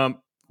need Trump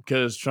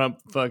because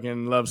Trump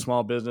fucking loves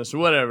small business or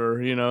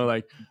whatever.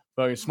 Like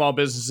fucking small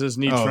businesses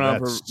need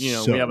Trump, or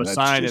we have a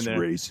sign in there.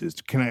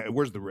 Racist.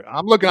 Where's the?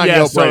 I'm looking on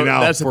Yelp right now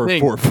that's for the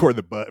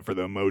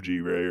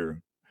emoji right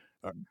here.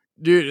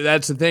 Dude,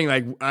 that's the thing.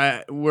 Like,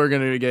 we're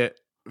gonna get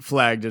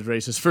flagged as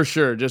racist for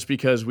sure, just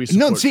because we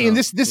support Trump. And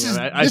I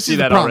see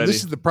that already.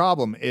 This is the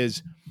problem.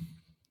 Is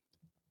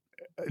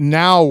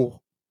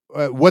now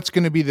what's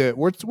going to be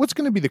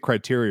the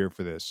criteria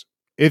for this?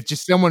 If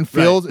just someone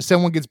feels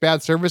someone gets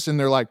bad service and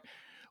they're like,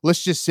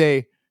 let's just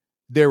say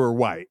they were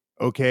white,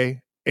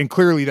 okay, and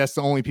clearly that's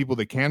the only people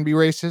that can be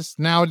racist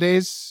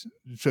nowadays,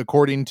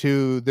 according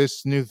to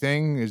this new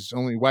thing, is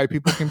only white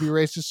people can be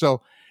racist.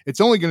 So it's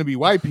only going to be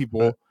white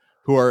people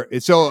who are.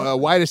 So a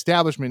white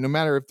establishment, no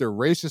matter if they're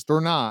racist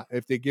or not,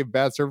 if they give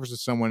bad service to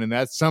someone, and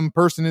that some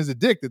person is a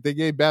dick that they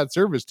gave bad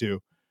service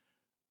to,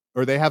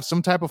 or they have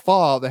some type of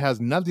fallout that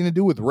has nothing to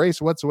do with race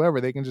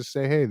whatsoever, they can just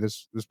say, hey,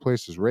 this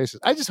place is racist.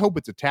 I just hope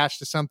it's attached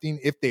to something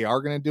if they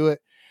are going to do it.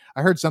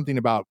 I heard something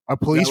about a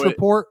police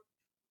report.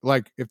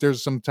 Like if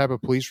there's some type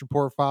of police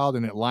report filed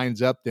and it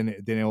lines up, then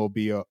it will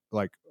be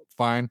like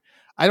fine.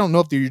 I don't know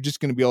if you're just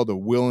going to be able to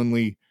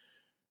willingly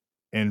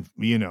and,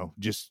 you know,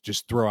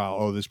 just throw out,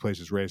 oh, this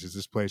place is racist.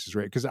 This place is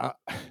racist. Because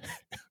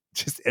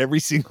just every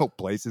single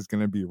place is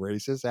going to be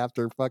racist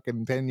after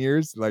fucking 10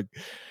 years. Like,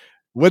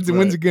 when's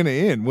it going to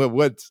end?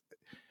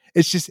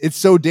 It's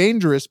so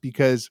dangerous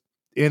because,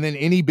 and then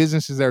any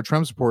businesses that are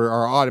Trump supporter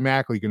are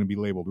automatically going to be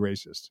labeled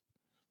racist.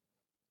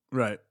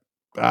 Right.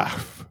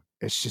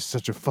 It's just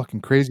such a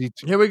fucking crazy.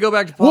 Here we go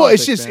back to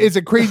politics. Well, it's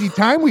a crazy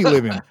time we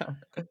live in.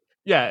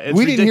 Yeah,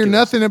 we didn't hear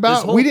nothing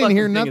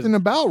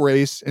about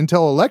race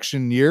until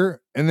election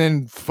year, and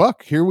then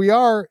here we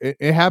are.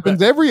 It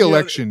happens every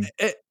election.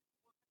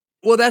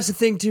 Well, that's the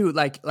thing too.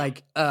 Like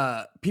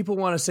people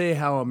want to say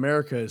how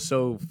America is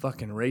so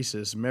fucking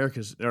racist.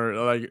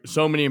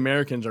 So many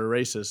Americans are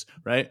racist,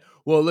 right?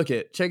 Well,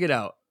 check it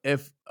out.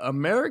 If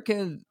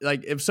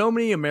so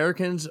many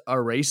Americans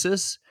are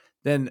racist,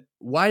 then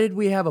why did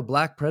we have a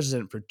black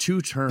president for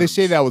 2 terms? They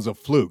say that was a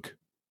fluke.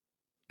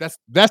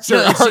 That's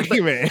their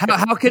argument.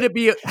 How could it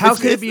be? How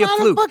could it be a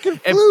fluke?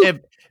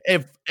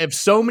 If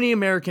so many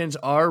Americans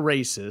are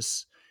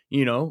racist,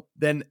 you know,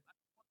 then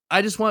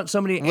I just want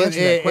somebody to answer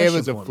that question. It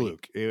was a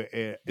fluke.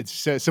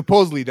 It's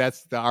supposedly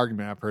that's the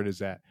argument I've heard is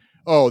that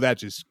he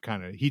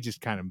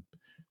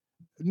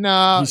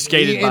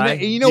skated by.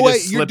 You know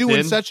what? You're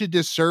doing such a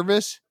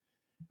disservice.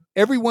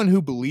 Everyone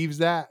who believes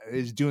that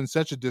is doing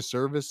such a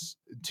disservice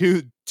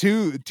to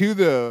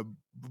the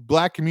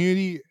black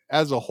community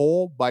as a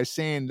whole by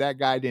saying that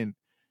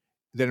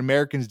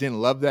Americans didn't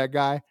love that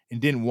guy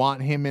and didn't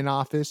want him in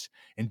office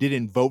and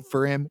didn't vote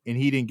for him and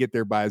he didn't get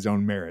there by his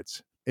own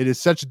merits. It is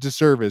such a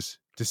disservice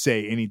to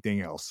say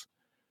anything else.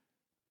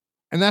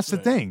 And that's the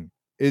thing,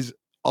 is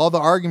all the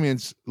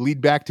arguments lead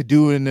back to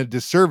doing a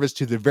disservice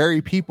to the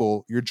very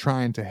people you're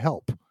trying to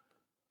help.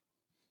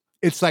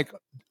 It's like,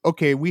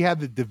 okay, we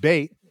had the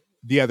debate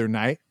the other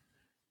night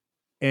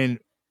and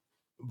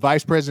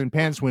Vice President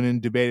Pence went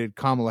and debated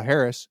Kamala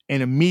Harris,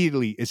 and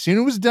immediately, as soon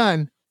as it was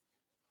done,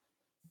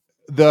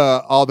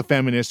 all the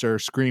feminists are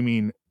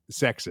screaming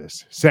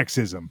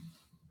sexism.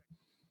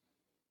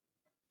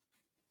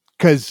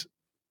 Because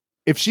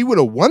if she would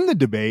have won the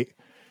debate,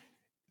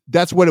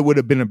 that's what it would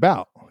have been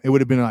about. It would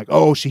have been like,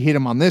 oh, she hit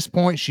him on this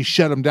point, she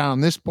shut him down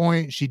on this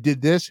point, she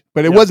did this,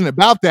 but it wasn't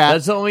about that.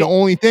 That's the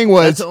only thing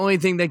was, that's the only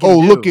thing they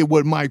can do. Look at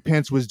what Mike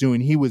Pence was doing.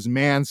 He was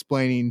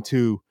mansplaining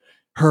to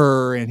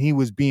her and he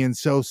was being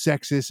so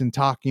sexist and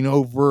talking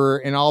over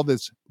and all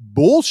this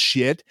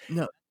bullshit.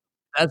 No,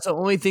 that's the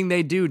only thing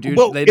they do, dude.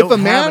 Well, they if a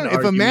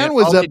man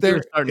was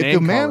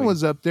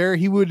up there,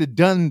 he would have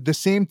done the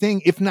same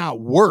thing, if not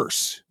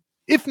worse.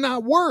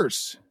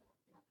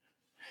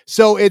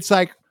 So it's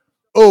like,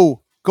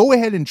 oh, go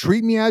ahead and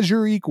treat me as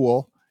your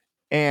equal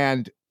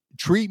and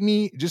treat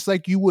me just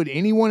like you would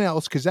anyone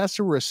else, because that's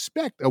the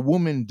respect a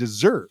woman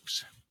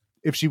deserves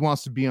if she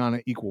wants to be on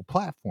an equal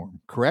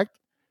platform, correct?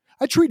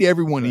 I treat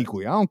everyone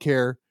equally. I don't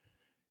care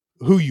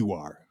who you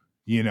are,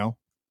 you know.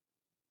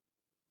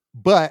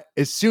 But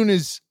as soon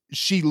as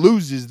she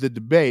loses the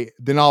debate,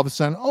 then all of a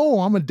sudden,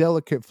 oh, I'm a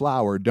delicate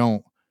flower.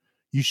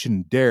 You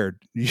shouldn't dare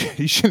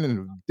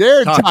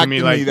talk to me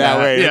that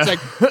way. Yeah. It's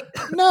like,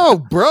 no,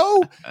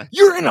 bro,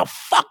 you're in a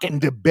fucking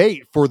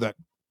debate for the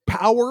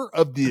power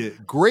of the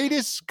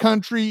greatest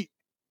country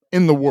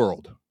in the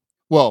world.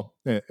 Well,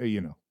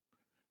 you know,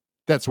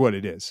 that's what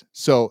it is.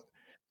 So,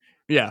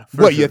 yeah.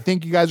 You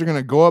think you guys are going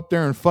to go up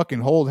there and fucking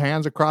hold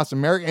hands across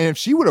America? And if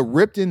she would have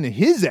ripped into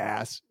his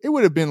ass, it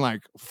would have been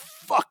like,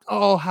 fuck,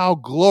 oh, how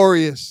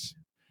glorious.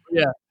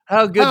 Yeah.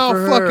 How good for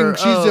her.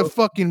 She's a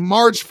fucking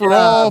march for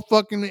all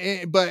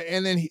fucking,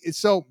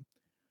 so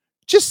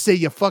just say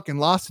you fucking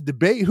lost the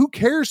debate. Who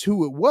cares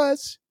who it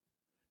was?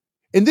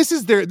 And this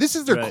is their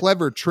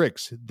clever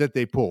tricks that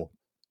they pull.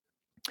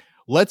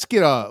 Let's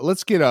get a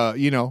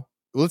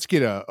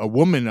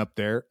woman up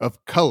there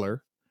of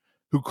color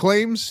who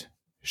claims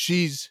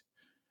she's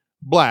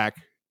black,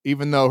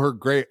 even though her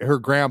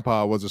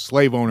grandpa was a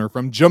slave owner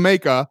from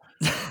Jamaica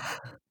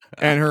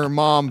and her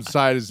mom's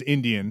side is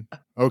Indian.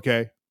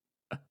 Okay.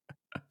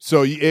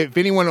 So if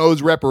anyone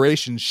owes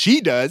reparations,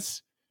 she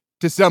does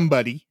to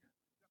somebody.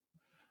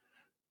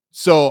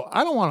 So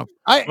I don't want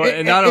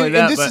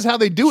to. This is how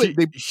they do it.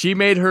 She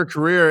made her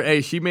career.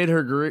 Hey, she made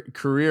her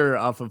career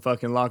off of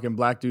fucking locking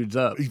black dudes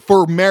up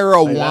for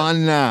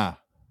marijuana.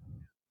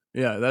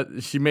 Yeah,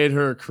 she made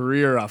her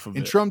career off of it.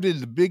 And Trump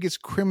did the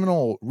biggest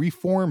criminal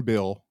reform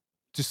bill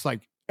just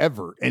like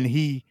ever. And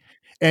he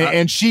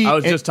and she. I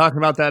was just talking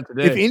about that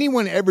today. If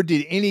anyone ever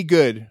did any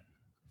good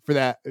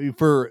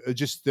for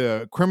just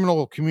the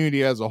criminal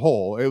community as a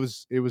whole, it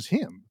was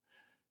him.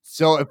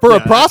 So for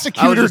a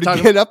prosecutor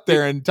to get up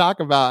there and talk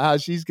about how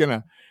she's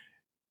gonna,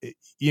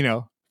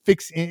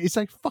 fix, it's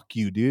like, fuck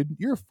you, dude.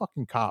 You're a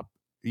fucking cop,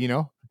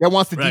 that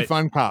wants to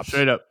defund cops.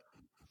 Straight up.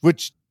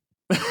 Which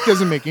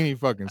doesn't make any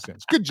fucking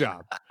sense. Good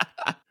job.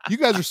 You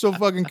guys are so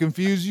fucking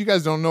confused. You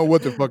guys don't know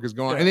what the fuck is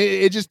going on. And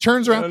it just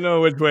turns around. I don't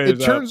know which way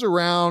it turns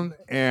around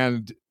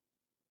and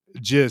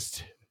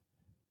just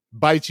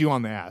bites you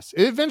on the ass.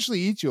 It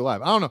eventually eats you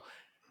alive. I don't know.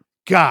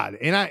 God,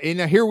 and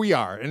here we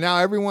are, and now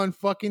everyone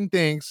fucking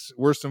thinks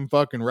we're some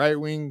fucking right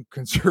wing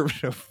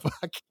conservative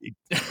fucking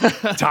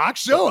talk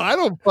show. I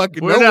don't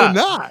fucking know. We're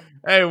not.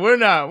 Hey, we're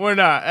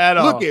not at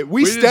all. Look,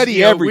 we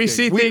study everything. We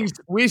see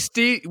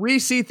things. We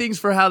see things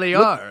for how they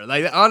are.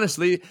 Like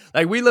honestly,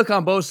 like we look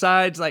on both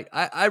sides. Like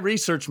I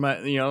research my,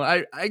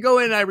 I go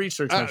in and I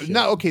research my shit.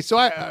 No, okay, so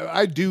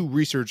I do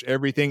research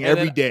everything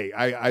every day.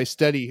 I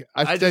study.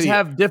 I just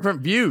have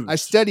different views. I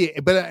study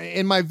it, but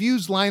and my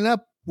views line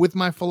up with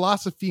my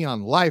philosophy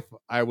on life,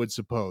 I would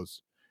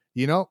suppose.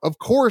 Of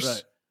course,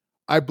 right.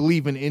 I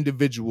believe in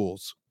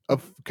individuals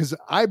because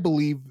I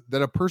believe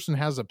that a person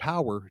has a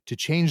power to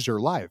change their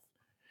life.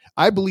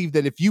 I believe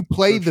that if you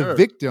play the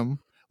victim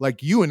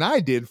like you and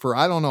I did for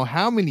I don't know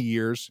how many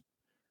years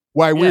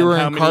while we were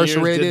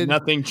incarcerated,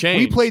 nothing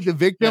changed. We played the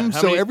victim.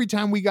 So every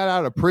time we got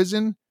out of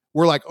prison,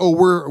 we're like, oh,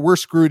 we're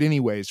screwed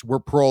anyways. We're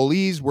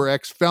parolees. We're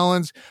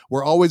ex-felons.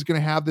 We're always going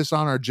to have this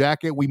on our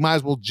jacket. We might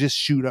as well just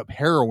shoot up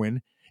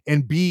heroin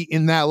and be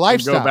in that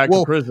lifestyle. Go back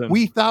to prison.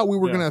 We thought we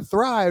were going to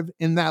thrive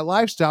in that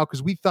lifestyle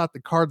because we thought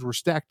the cards were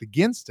stacked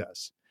against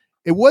us.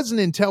 It wasn't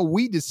until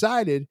we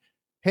decided,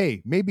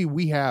 hey, maybe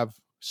we have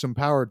some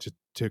power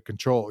to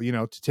control,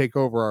 to take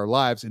over our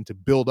lives and to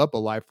build up a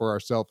life for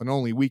ourselves, and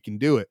only we can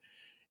do it.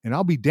 And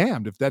I'll be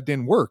damned if that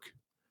didn't work.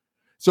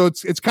 So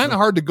it's kind of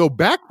hard to go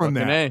back from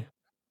that.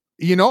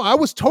 I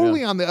was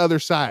totally on the other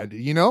side,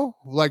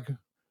 like,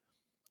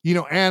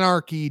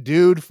 anarchy,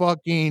 dude,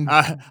 fucking.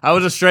 I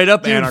was a straight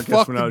up anarchist.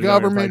 Fuck when the I was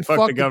government, like,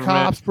 fuck the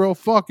cops, bro,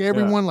 fuck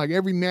everyone, like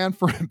every man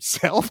for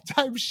himself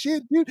type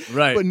shit, dude.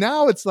 Right. But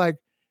now it's like,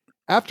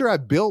 after I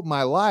built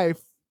my life,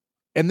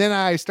 and then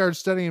I started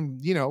studying,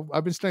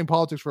 I've been studying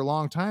politics for a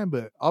long time,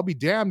 but I'll be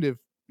damned if,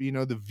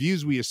 the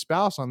views we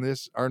espouse on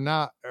this are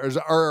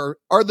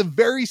the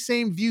very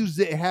same views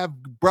that have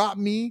brought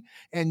me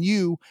and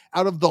you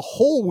out of the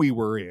hole we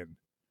were in.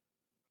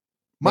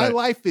 My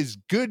life is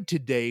good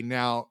today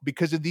now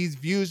because of these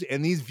views,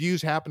 and these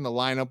views happen to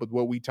line up with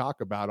what we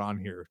talk about on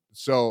here.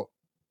 So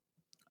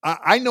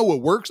I know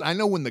what works. I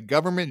know when the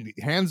government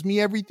hands me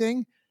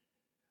everything,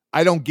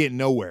 I don't get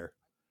nowhere.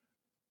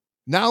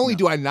 Not only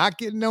do I not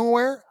get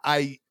anywhere,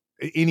 I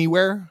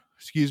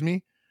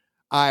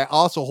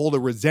also hold a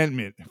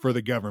resentment for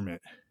the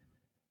government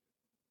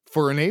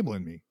for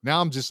enabling me.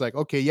 Now I'm just like,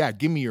 okay, yeah,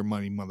 give me your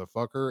money,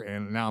 motherfucker,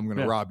 and now I'm going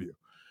to rob you.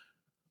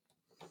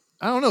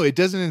 I don't know. It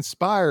doesn't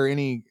inspire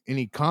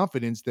any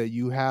confidence that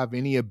you have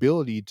any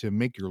ability to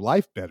make your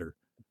life better.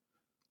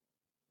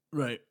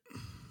 Right.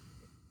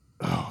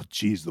 Oh,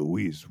 geez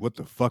Louise. What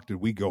the fuck did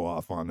we go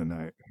off on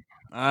tonight?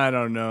 I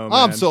don't know, man.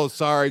 I'm so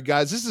sorry,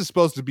 guys. This is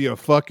supposed to be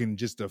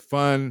just a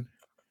fun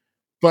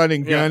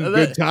and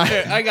good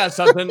time. I got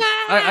something.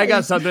 I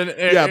got something.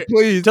 Yeah,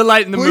 please. To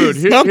lighten the mood.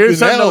 Here's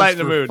something to lighten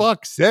the mood. For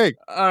fuck's sake.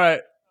 All right.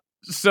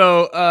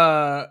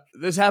 So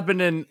this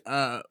happened in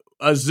a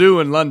zoo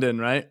in London,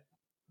 right?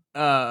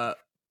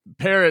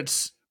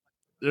 Parrots,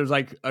 there's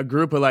like a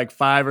group of like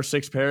 5 or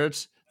 6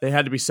 parrots. They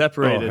had to be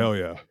separated. Oh,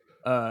 hell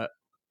yeah.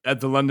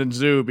 At the London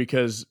Zoo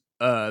because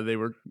they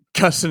were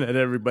cussing at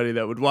everybody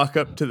that would walk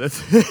up to the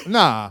thing.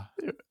 Nah.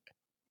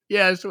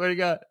 Yeah, I swear to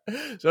God.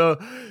 So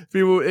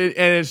people,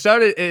 it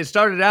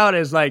started out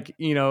as like,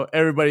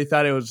 everybody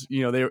thought it was,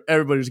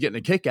 everybody was getting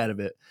a kick out of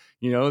it.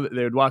 They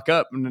would walk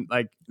up and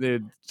like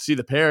they'd see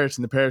the parrots,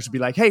 and the parrots would be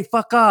like, "Hey,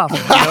 fuck off!"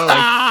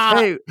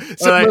 Hey,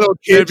 some little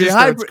kid just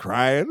starts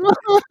crying.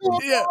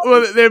 Yeah,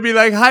 well, they'd be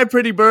like, "Hi,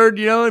 pretty bird,"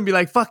 and be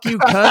like, "Fuck you,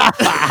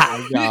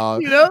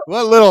 cunt."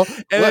 What little?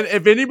 Then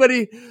if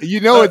anybody,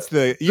 it's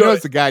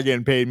the guy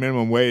getting paid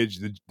minimum wage,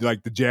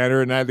 the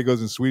janitor at night that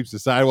goes and sweeps the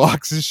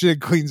sidewalks and shit,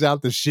 cleans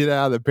out the shit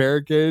out of the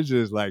parrot cage, and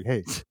is like,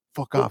 "Hey,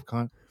 fuck off,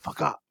 cunt, fuck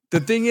off." The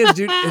thing is,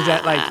 dude, is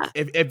that like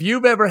if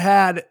you ever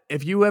had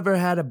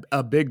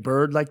a big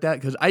bird like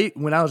that, because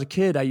when I was a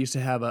kid, I used to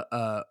have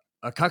a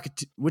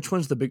cockatoo. Which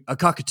one's the big? A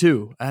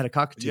cockatoo. I had a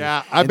cockatoo.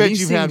 Yeah, I bet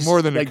you've had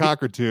more than a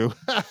cockatoo.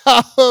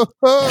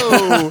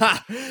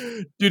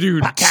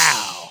 Dude,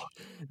 cow.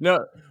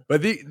 No,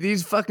 but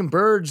these fucking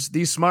birds,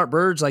 these smart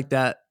birds like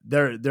that,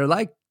 they're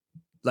like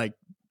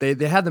they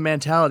have the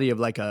mentality of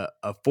like a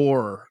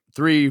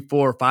 3,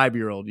 4,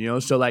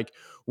 5-year-old. So like.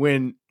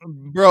 We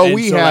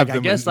have the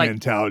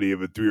mentality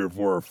of a 3 or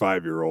 4 or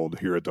 5-year-old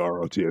here at the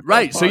ROTF.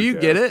 Right, podcast. so you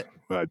get it.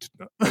 I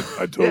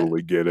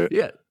totally get it.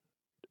 Yeah,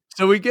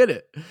 so we get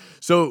it.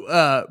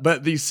 So,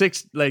 but these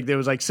 6, like there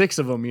was like 6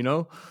 of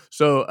them,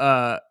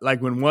 So,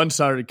 like when one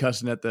started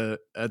cussing at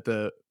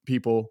the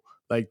people,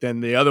 like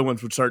then the other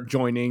ones would start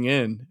joining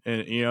in,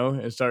 and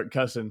and start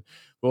cussing.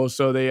 Well,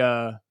 so they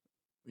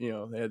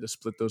they had to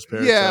split those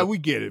parrots. Yeah, up, we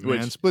get it,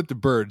 man. Split the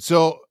bird.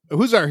 So,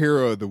 who's our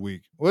hero of the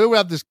week? What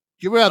about this?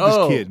 What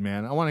about this kid,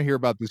 man? I want to hear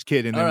about this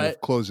kid, and then we'll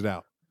close it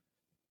out.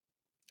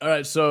 All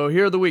right. So,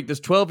 hero of the week. This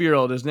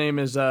 12-year-old. His name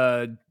is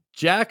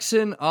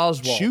Jackson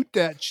Oswald. Shoot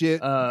that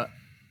shit.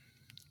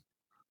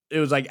 It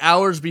was like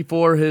hours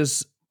before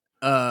his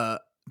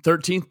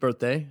 13th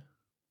birthday.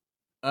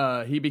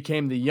 He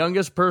became the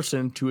youngest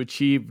person to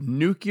achieve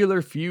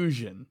nuclear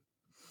fusion.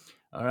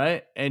 All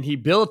right, and he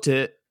built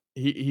it.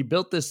 He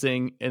built this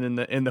thing in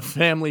the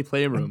family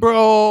playroom.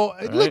 Bro,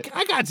 look,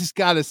 I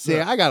gotta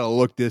say, I gotta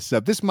look this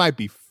up. This might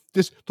be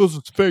those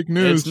are fake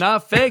news. It's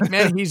not fake,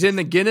 man. He's in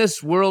the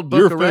Guinness World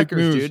Book of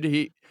Records,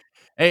 dude.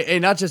 Hey,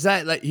 not just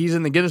that, like he's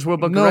in the Guinness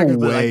World Book of Records.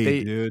 No way, but,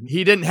 like, dude.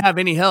 He didn't have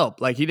any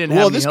help. Like he didn't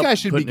have. Well, this guy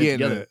should be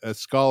getting a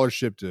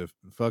scholarship to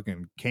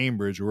fucking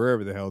Cambridge or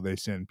wherever the hell they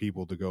send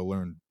people to go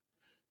learn.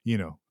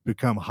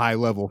 Become high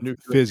level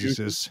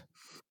physicists.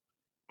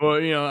 Well,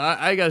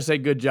 I gotta say,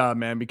 good job,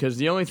 man. Because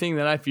the only thing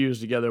that I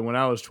fused together when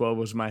I was 12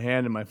 was my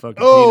hand and my fucking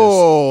penis.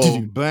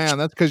 Oh, man,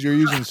 that's because you're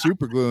using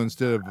super glue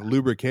instead of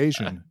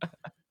lubrication.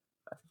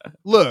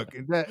 Look,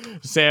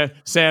 that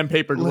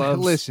sandpaper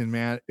gloves. Listen,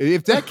 man,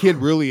 if that kid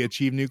really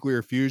achieved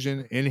nuclear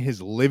fusion in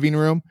his living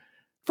room,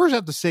 first I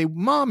have to say,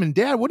 Mom and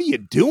Dad, what are you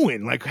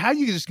doing? Like, how are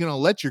you just gonna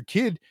let your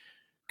kid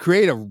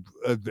create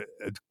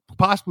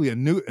possibly a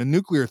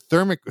nuclear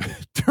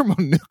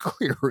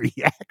thermonuclear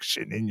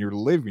reaction in your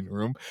living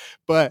room?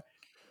 But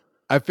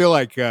I feel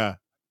like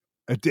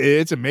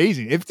it's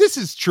amazing. If this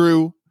is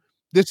true,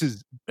 this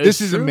is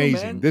true,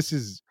 amazing. Man. This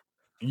is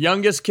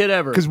youngest kid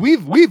ever. Because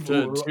we've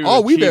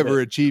all we've ever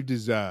achieved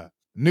is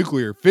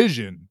nuclear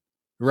fission,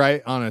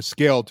 right? On a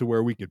scale to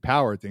where we could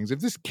power things.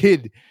 If this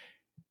kid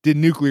did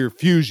nuclear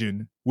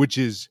fusion, which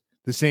is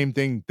the same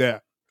thing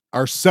that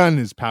our sun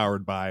is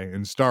powered by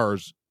and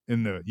stars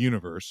in the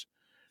universe,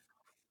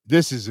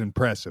 this is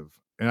impressive.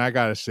 And I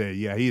gotta say,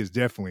 yeah, he is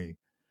definitely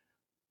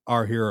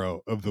our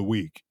hero of the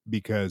week,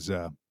 because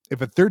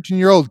if a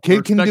 13-year-old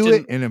kid can do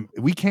it and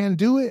we can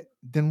do it,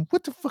 then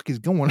what the fuck is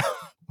going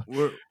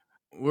on?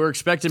 We're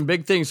expecting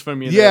big things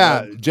from you.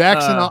 Yeah, there,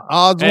 Jackson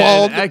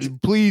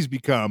Oswald, please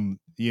become,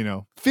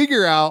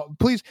 figure it out,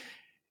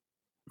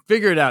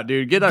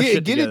 dude. Get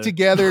it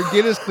together.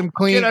 Get us some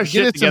clean,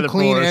 get us some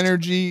clean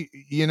energy,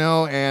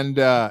 and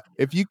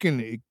if you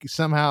can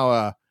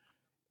somehow,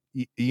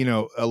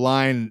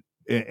 align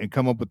and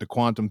come up with the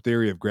quantum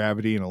theory of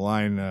gravity and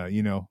align,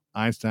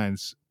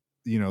 Einstein's,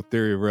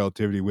 theory of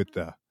relativity with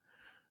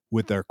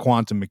our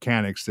quantum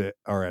mechanics that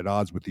are at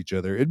odds with each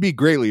other, it'd be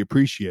greatly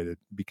appreciated,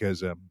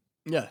 because,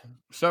 yeah,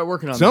 start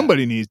working on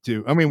somebody needs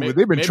to. I mean,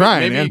 they've been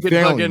trying and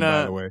failing,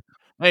 by the way.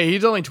 Hey,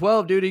 he's only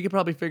 12, dude. He could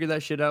probably figure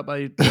that shit out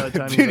by the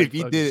time dude, he's if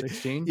he did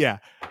 16. Yeah.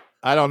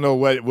 I don't know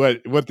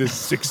what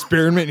this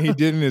experiment he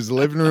did in his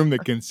living room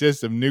that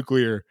consists of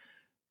nuclear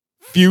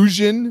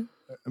fusion,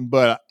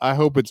 but I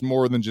hope it's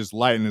more than just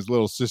lighting his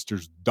little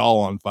sister's doll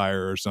on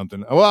fire or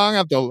something. Well, I'm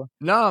going to have to.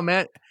 No,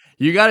 man.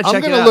 You got to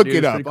check it out. I'm going to look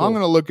it up. Cool. I'm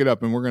going to look it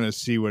up, and we're going to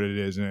see what it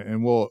is.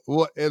 And we'll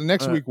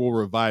next week we'll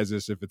revise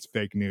this if it's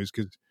fake news,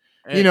 because,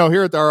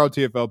 here at the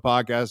ROTFL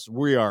podcast,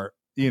 we are,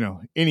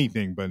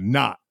 anything but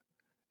not.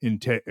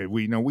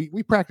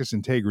 We practice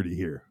integrity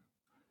here,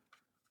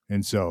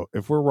 and so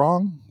if we're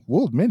wrong,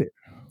 we'll admit it.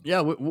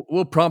 Yeah,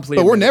 we'll promptly.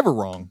 But we're never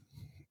wrong,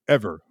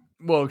 ever.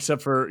 Well,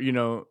 except for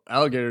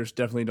alligators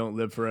definitely don't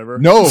live forever.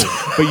 No,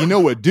 but you know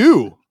what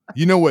do?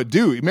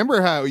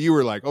 Remember how you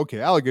were like, okay,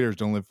 alligators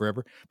don't live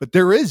forever, but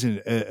there is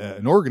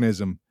an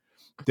organism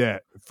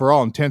that, for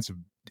all intents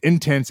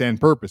and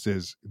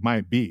purposes,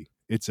 might be.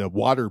 It's a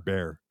water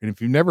bear, and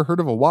if you've never heard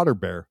of a water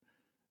bear,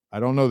 I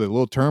don't know the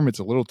little term. It's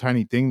a little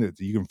tiny thing that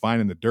you can find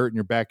in the dirt in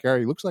your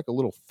backyard. It looks like a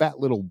little fat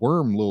little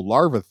worm, little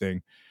larva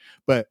thing,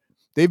 but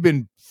they've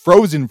been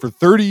frozen for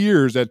 30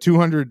 years at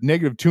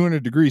negative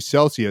 200 degrees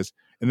Celsius,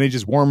 and they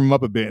just warm them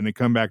up a bit and they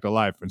come back to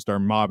life and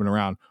start mobbing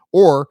around.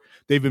 Or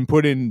they've been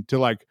put into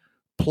like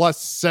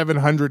plus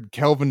 700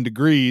 Kelvin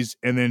degrees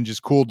and then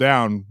just cool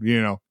down,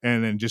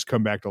 and then just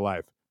come back to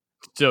life.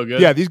 Still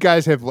good. Yeah, these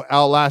guys have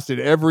outlasted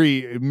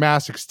every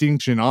mass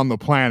extinction on the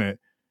planet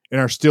and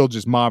are still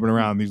just mobbing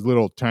around, these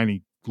little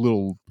tiny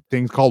little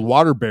things called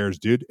water bears,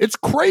 dude. It's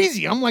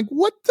crazy. I'm like,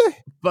 what the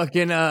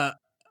fucking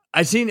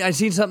I seen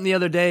something the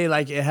other day,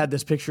 like it had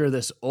this picture of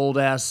this old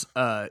ass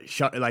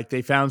shark, like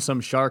they found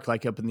some shark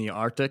like up in the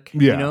Arctic,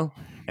 and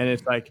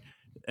it's like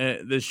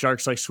this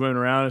shark's like swimming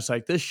around. It's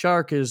like this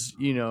shark is,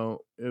 it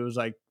was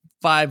like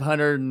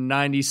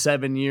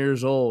 597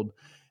 years old.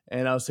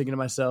 And I was thinking to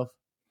myself,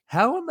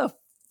 how in the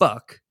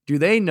fuck do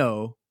they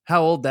know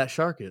how old that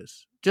shark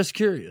is? Just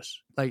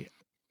curious. Like,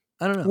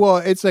 I don't know. Well,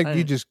 it's like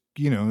you just,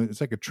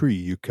 it's like a tree.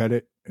 You cut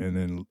it and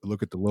then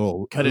look at the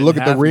rings.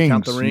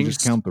 Count the rings. You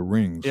just count the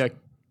rings. Yeah.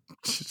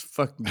 Just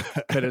fucking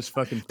cut his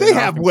fucking. They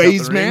have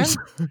ways, man.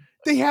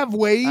 They have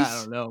ways.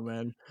 I don't know,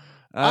 man.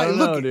 I don't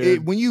know,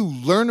 dude. when you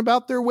learn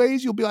about their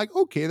ways, you'll be like,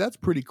 okay, that's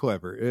pretty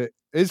clever.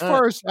 As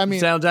far as, I mean,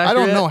 sounds I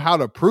don't accurate. know how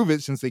to prove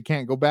it since they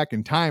can't go back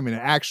in time and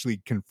actually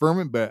confirm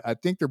it, but I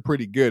think they're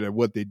pretty good at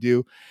what they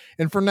do.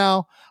 And for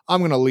now, I'm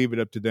going to leave it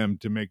up to them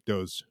to make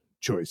those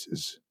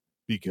choices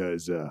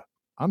because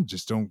I'm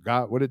just don't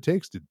got what it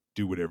takes to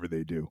do whatever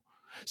they do.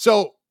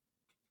 So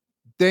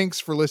thanks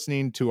for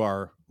listening to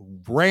our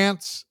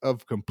rants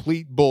of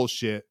complete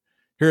bullshit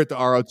here at the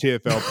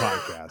ROTFL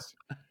podcast.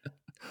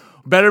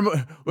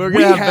 We're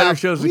gonna have better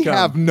shows to come. We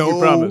have we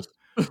promise.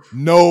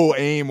 no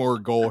aim or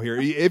goal here.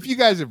 If you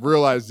guys have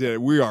realized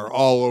that we are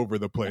all over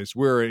the place.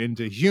 We're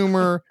into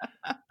humor,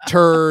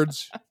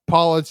 turds,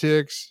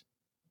 politics,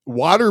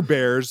 water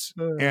bears,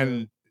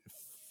 and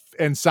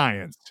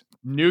science.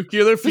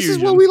 Nuclear fusion. This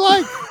is what we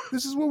like.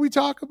 This is what we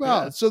talk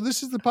about. Yeah. So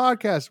this is the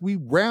podcast. We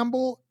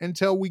ramble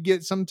until we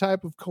get some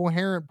type of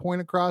coherent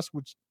point across,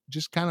 which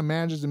just kind of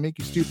manages to make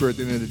you stupid at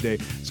the end of the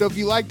day. So if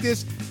you like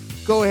this,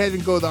 go ahead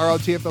and go to the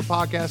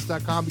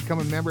ROTFLpodcast.com, become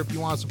a member. If you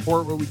want to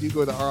support what we do, go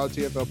to the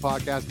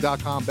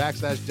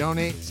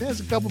ROTFLpodcast.com/donate. Send us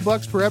a couple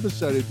bucks per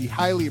episode. It'd be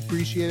highly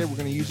appreciated. We're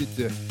going to use it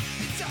to,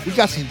 we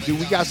got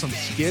some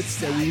skits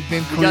that we've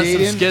been creating. We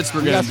got some skits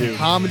we're going to do. Some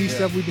comedy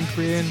stuff we've been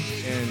creating.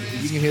 And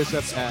you can hit us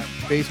up at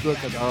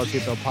Facebook at the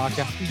ROTFL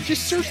Podcast. You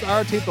just search the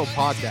ROTFL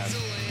Podcast.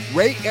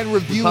 Rate and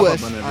review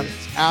us on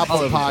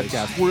Apple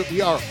Podcasts. We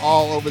are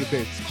all over the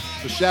page.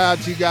 So shout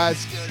out to you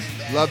guys.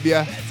 Love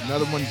you.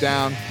 Another one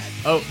down.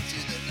 Oh,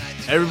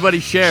 everybody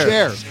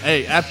share.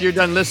 Hey, after you're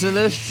done listening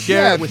to this,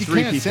 share it with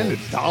 3 people. Send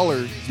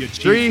 $1, you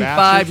cheap 3,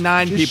 5,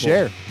 9 Just people.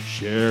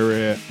 Share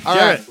it. All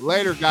Share right, it.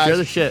 later, guys. Share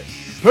the shit.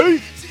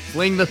 Peace.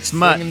 Fling the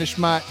smut. Flinging the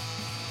schmut.